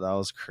 Yeah, that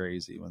was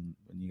crazy when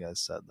you guys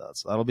said that.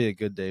 So that'll be a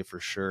good day for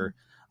sure.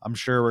 I'm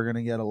sure we're going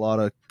to get a lot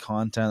of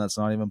content that's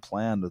not even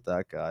planned with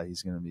that guy.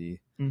 He's going to be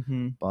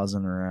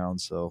buzzing around.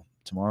 So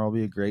tomorrow will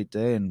be a great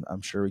day, and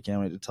I'm sure we can't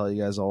wait to tell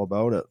you guys all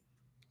about it.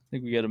 I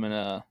think we get him in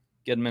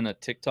a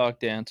TikTok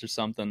dance or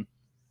something.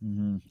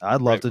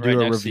 I'd love to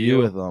do a review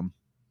with them.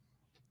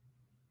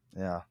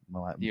 Yeah.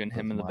 You and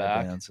him in the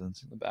back, in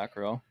the back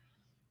row.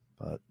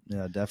 But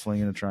yeah, definitely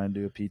going to try and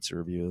do a pizza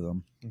review with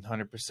them.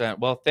 100%.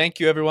 Well,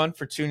 thank you everyone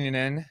for tuning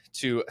in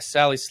to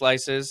Sally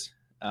Slices.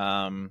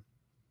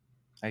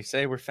 I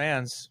say we're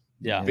fans.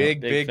 Yeah,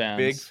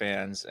 big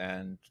fans,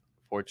 and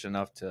fortunate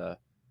enough to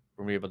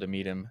be able to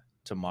meet him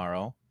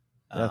tomorrow.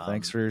 Yeah,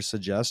 thanks for your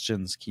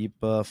suggestions.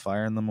 Keep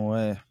firing them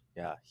away.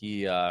 Yeah,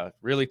 he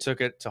really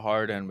took it to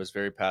heart and was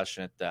very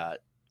passionate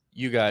that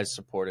you guys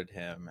supported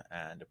him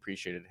and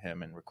appreciated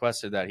him and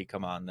requested that he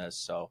come on this.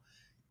 So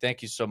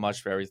thank you so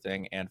much for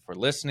everything and for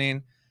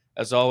listening.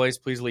 As always,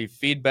 please leave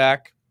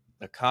feedback,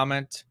 a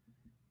comment,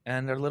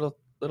 and a little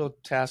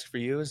task for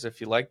you is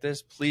if you like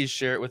this, please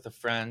share it with a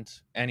friend,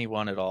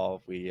 anyone at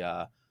all. We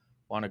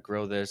want to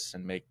grow this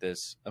and make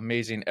this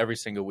amazing every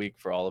single week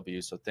for all of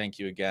you. So thank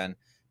you again.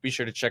 Be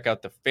sure to check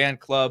out the fan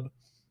club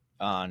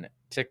on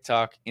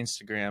TikTok,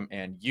 Instagram,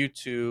 and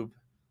YouTube.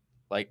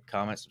 Like,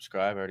 comment,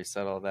 subscribe. I already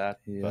said all that.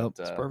 Yep, but,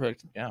 it's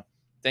perfect. Yeah.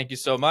 Thank you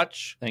so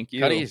much. Thank you.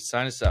 Cuddy,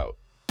 sign us out.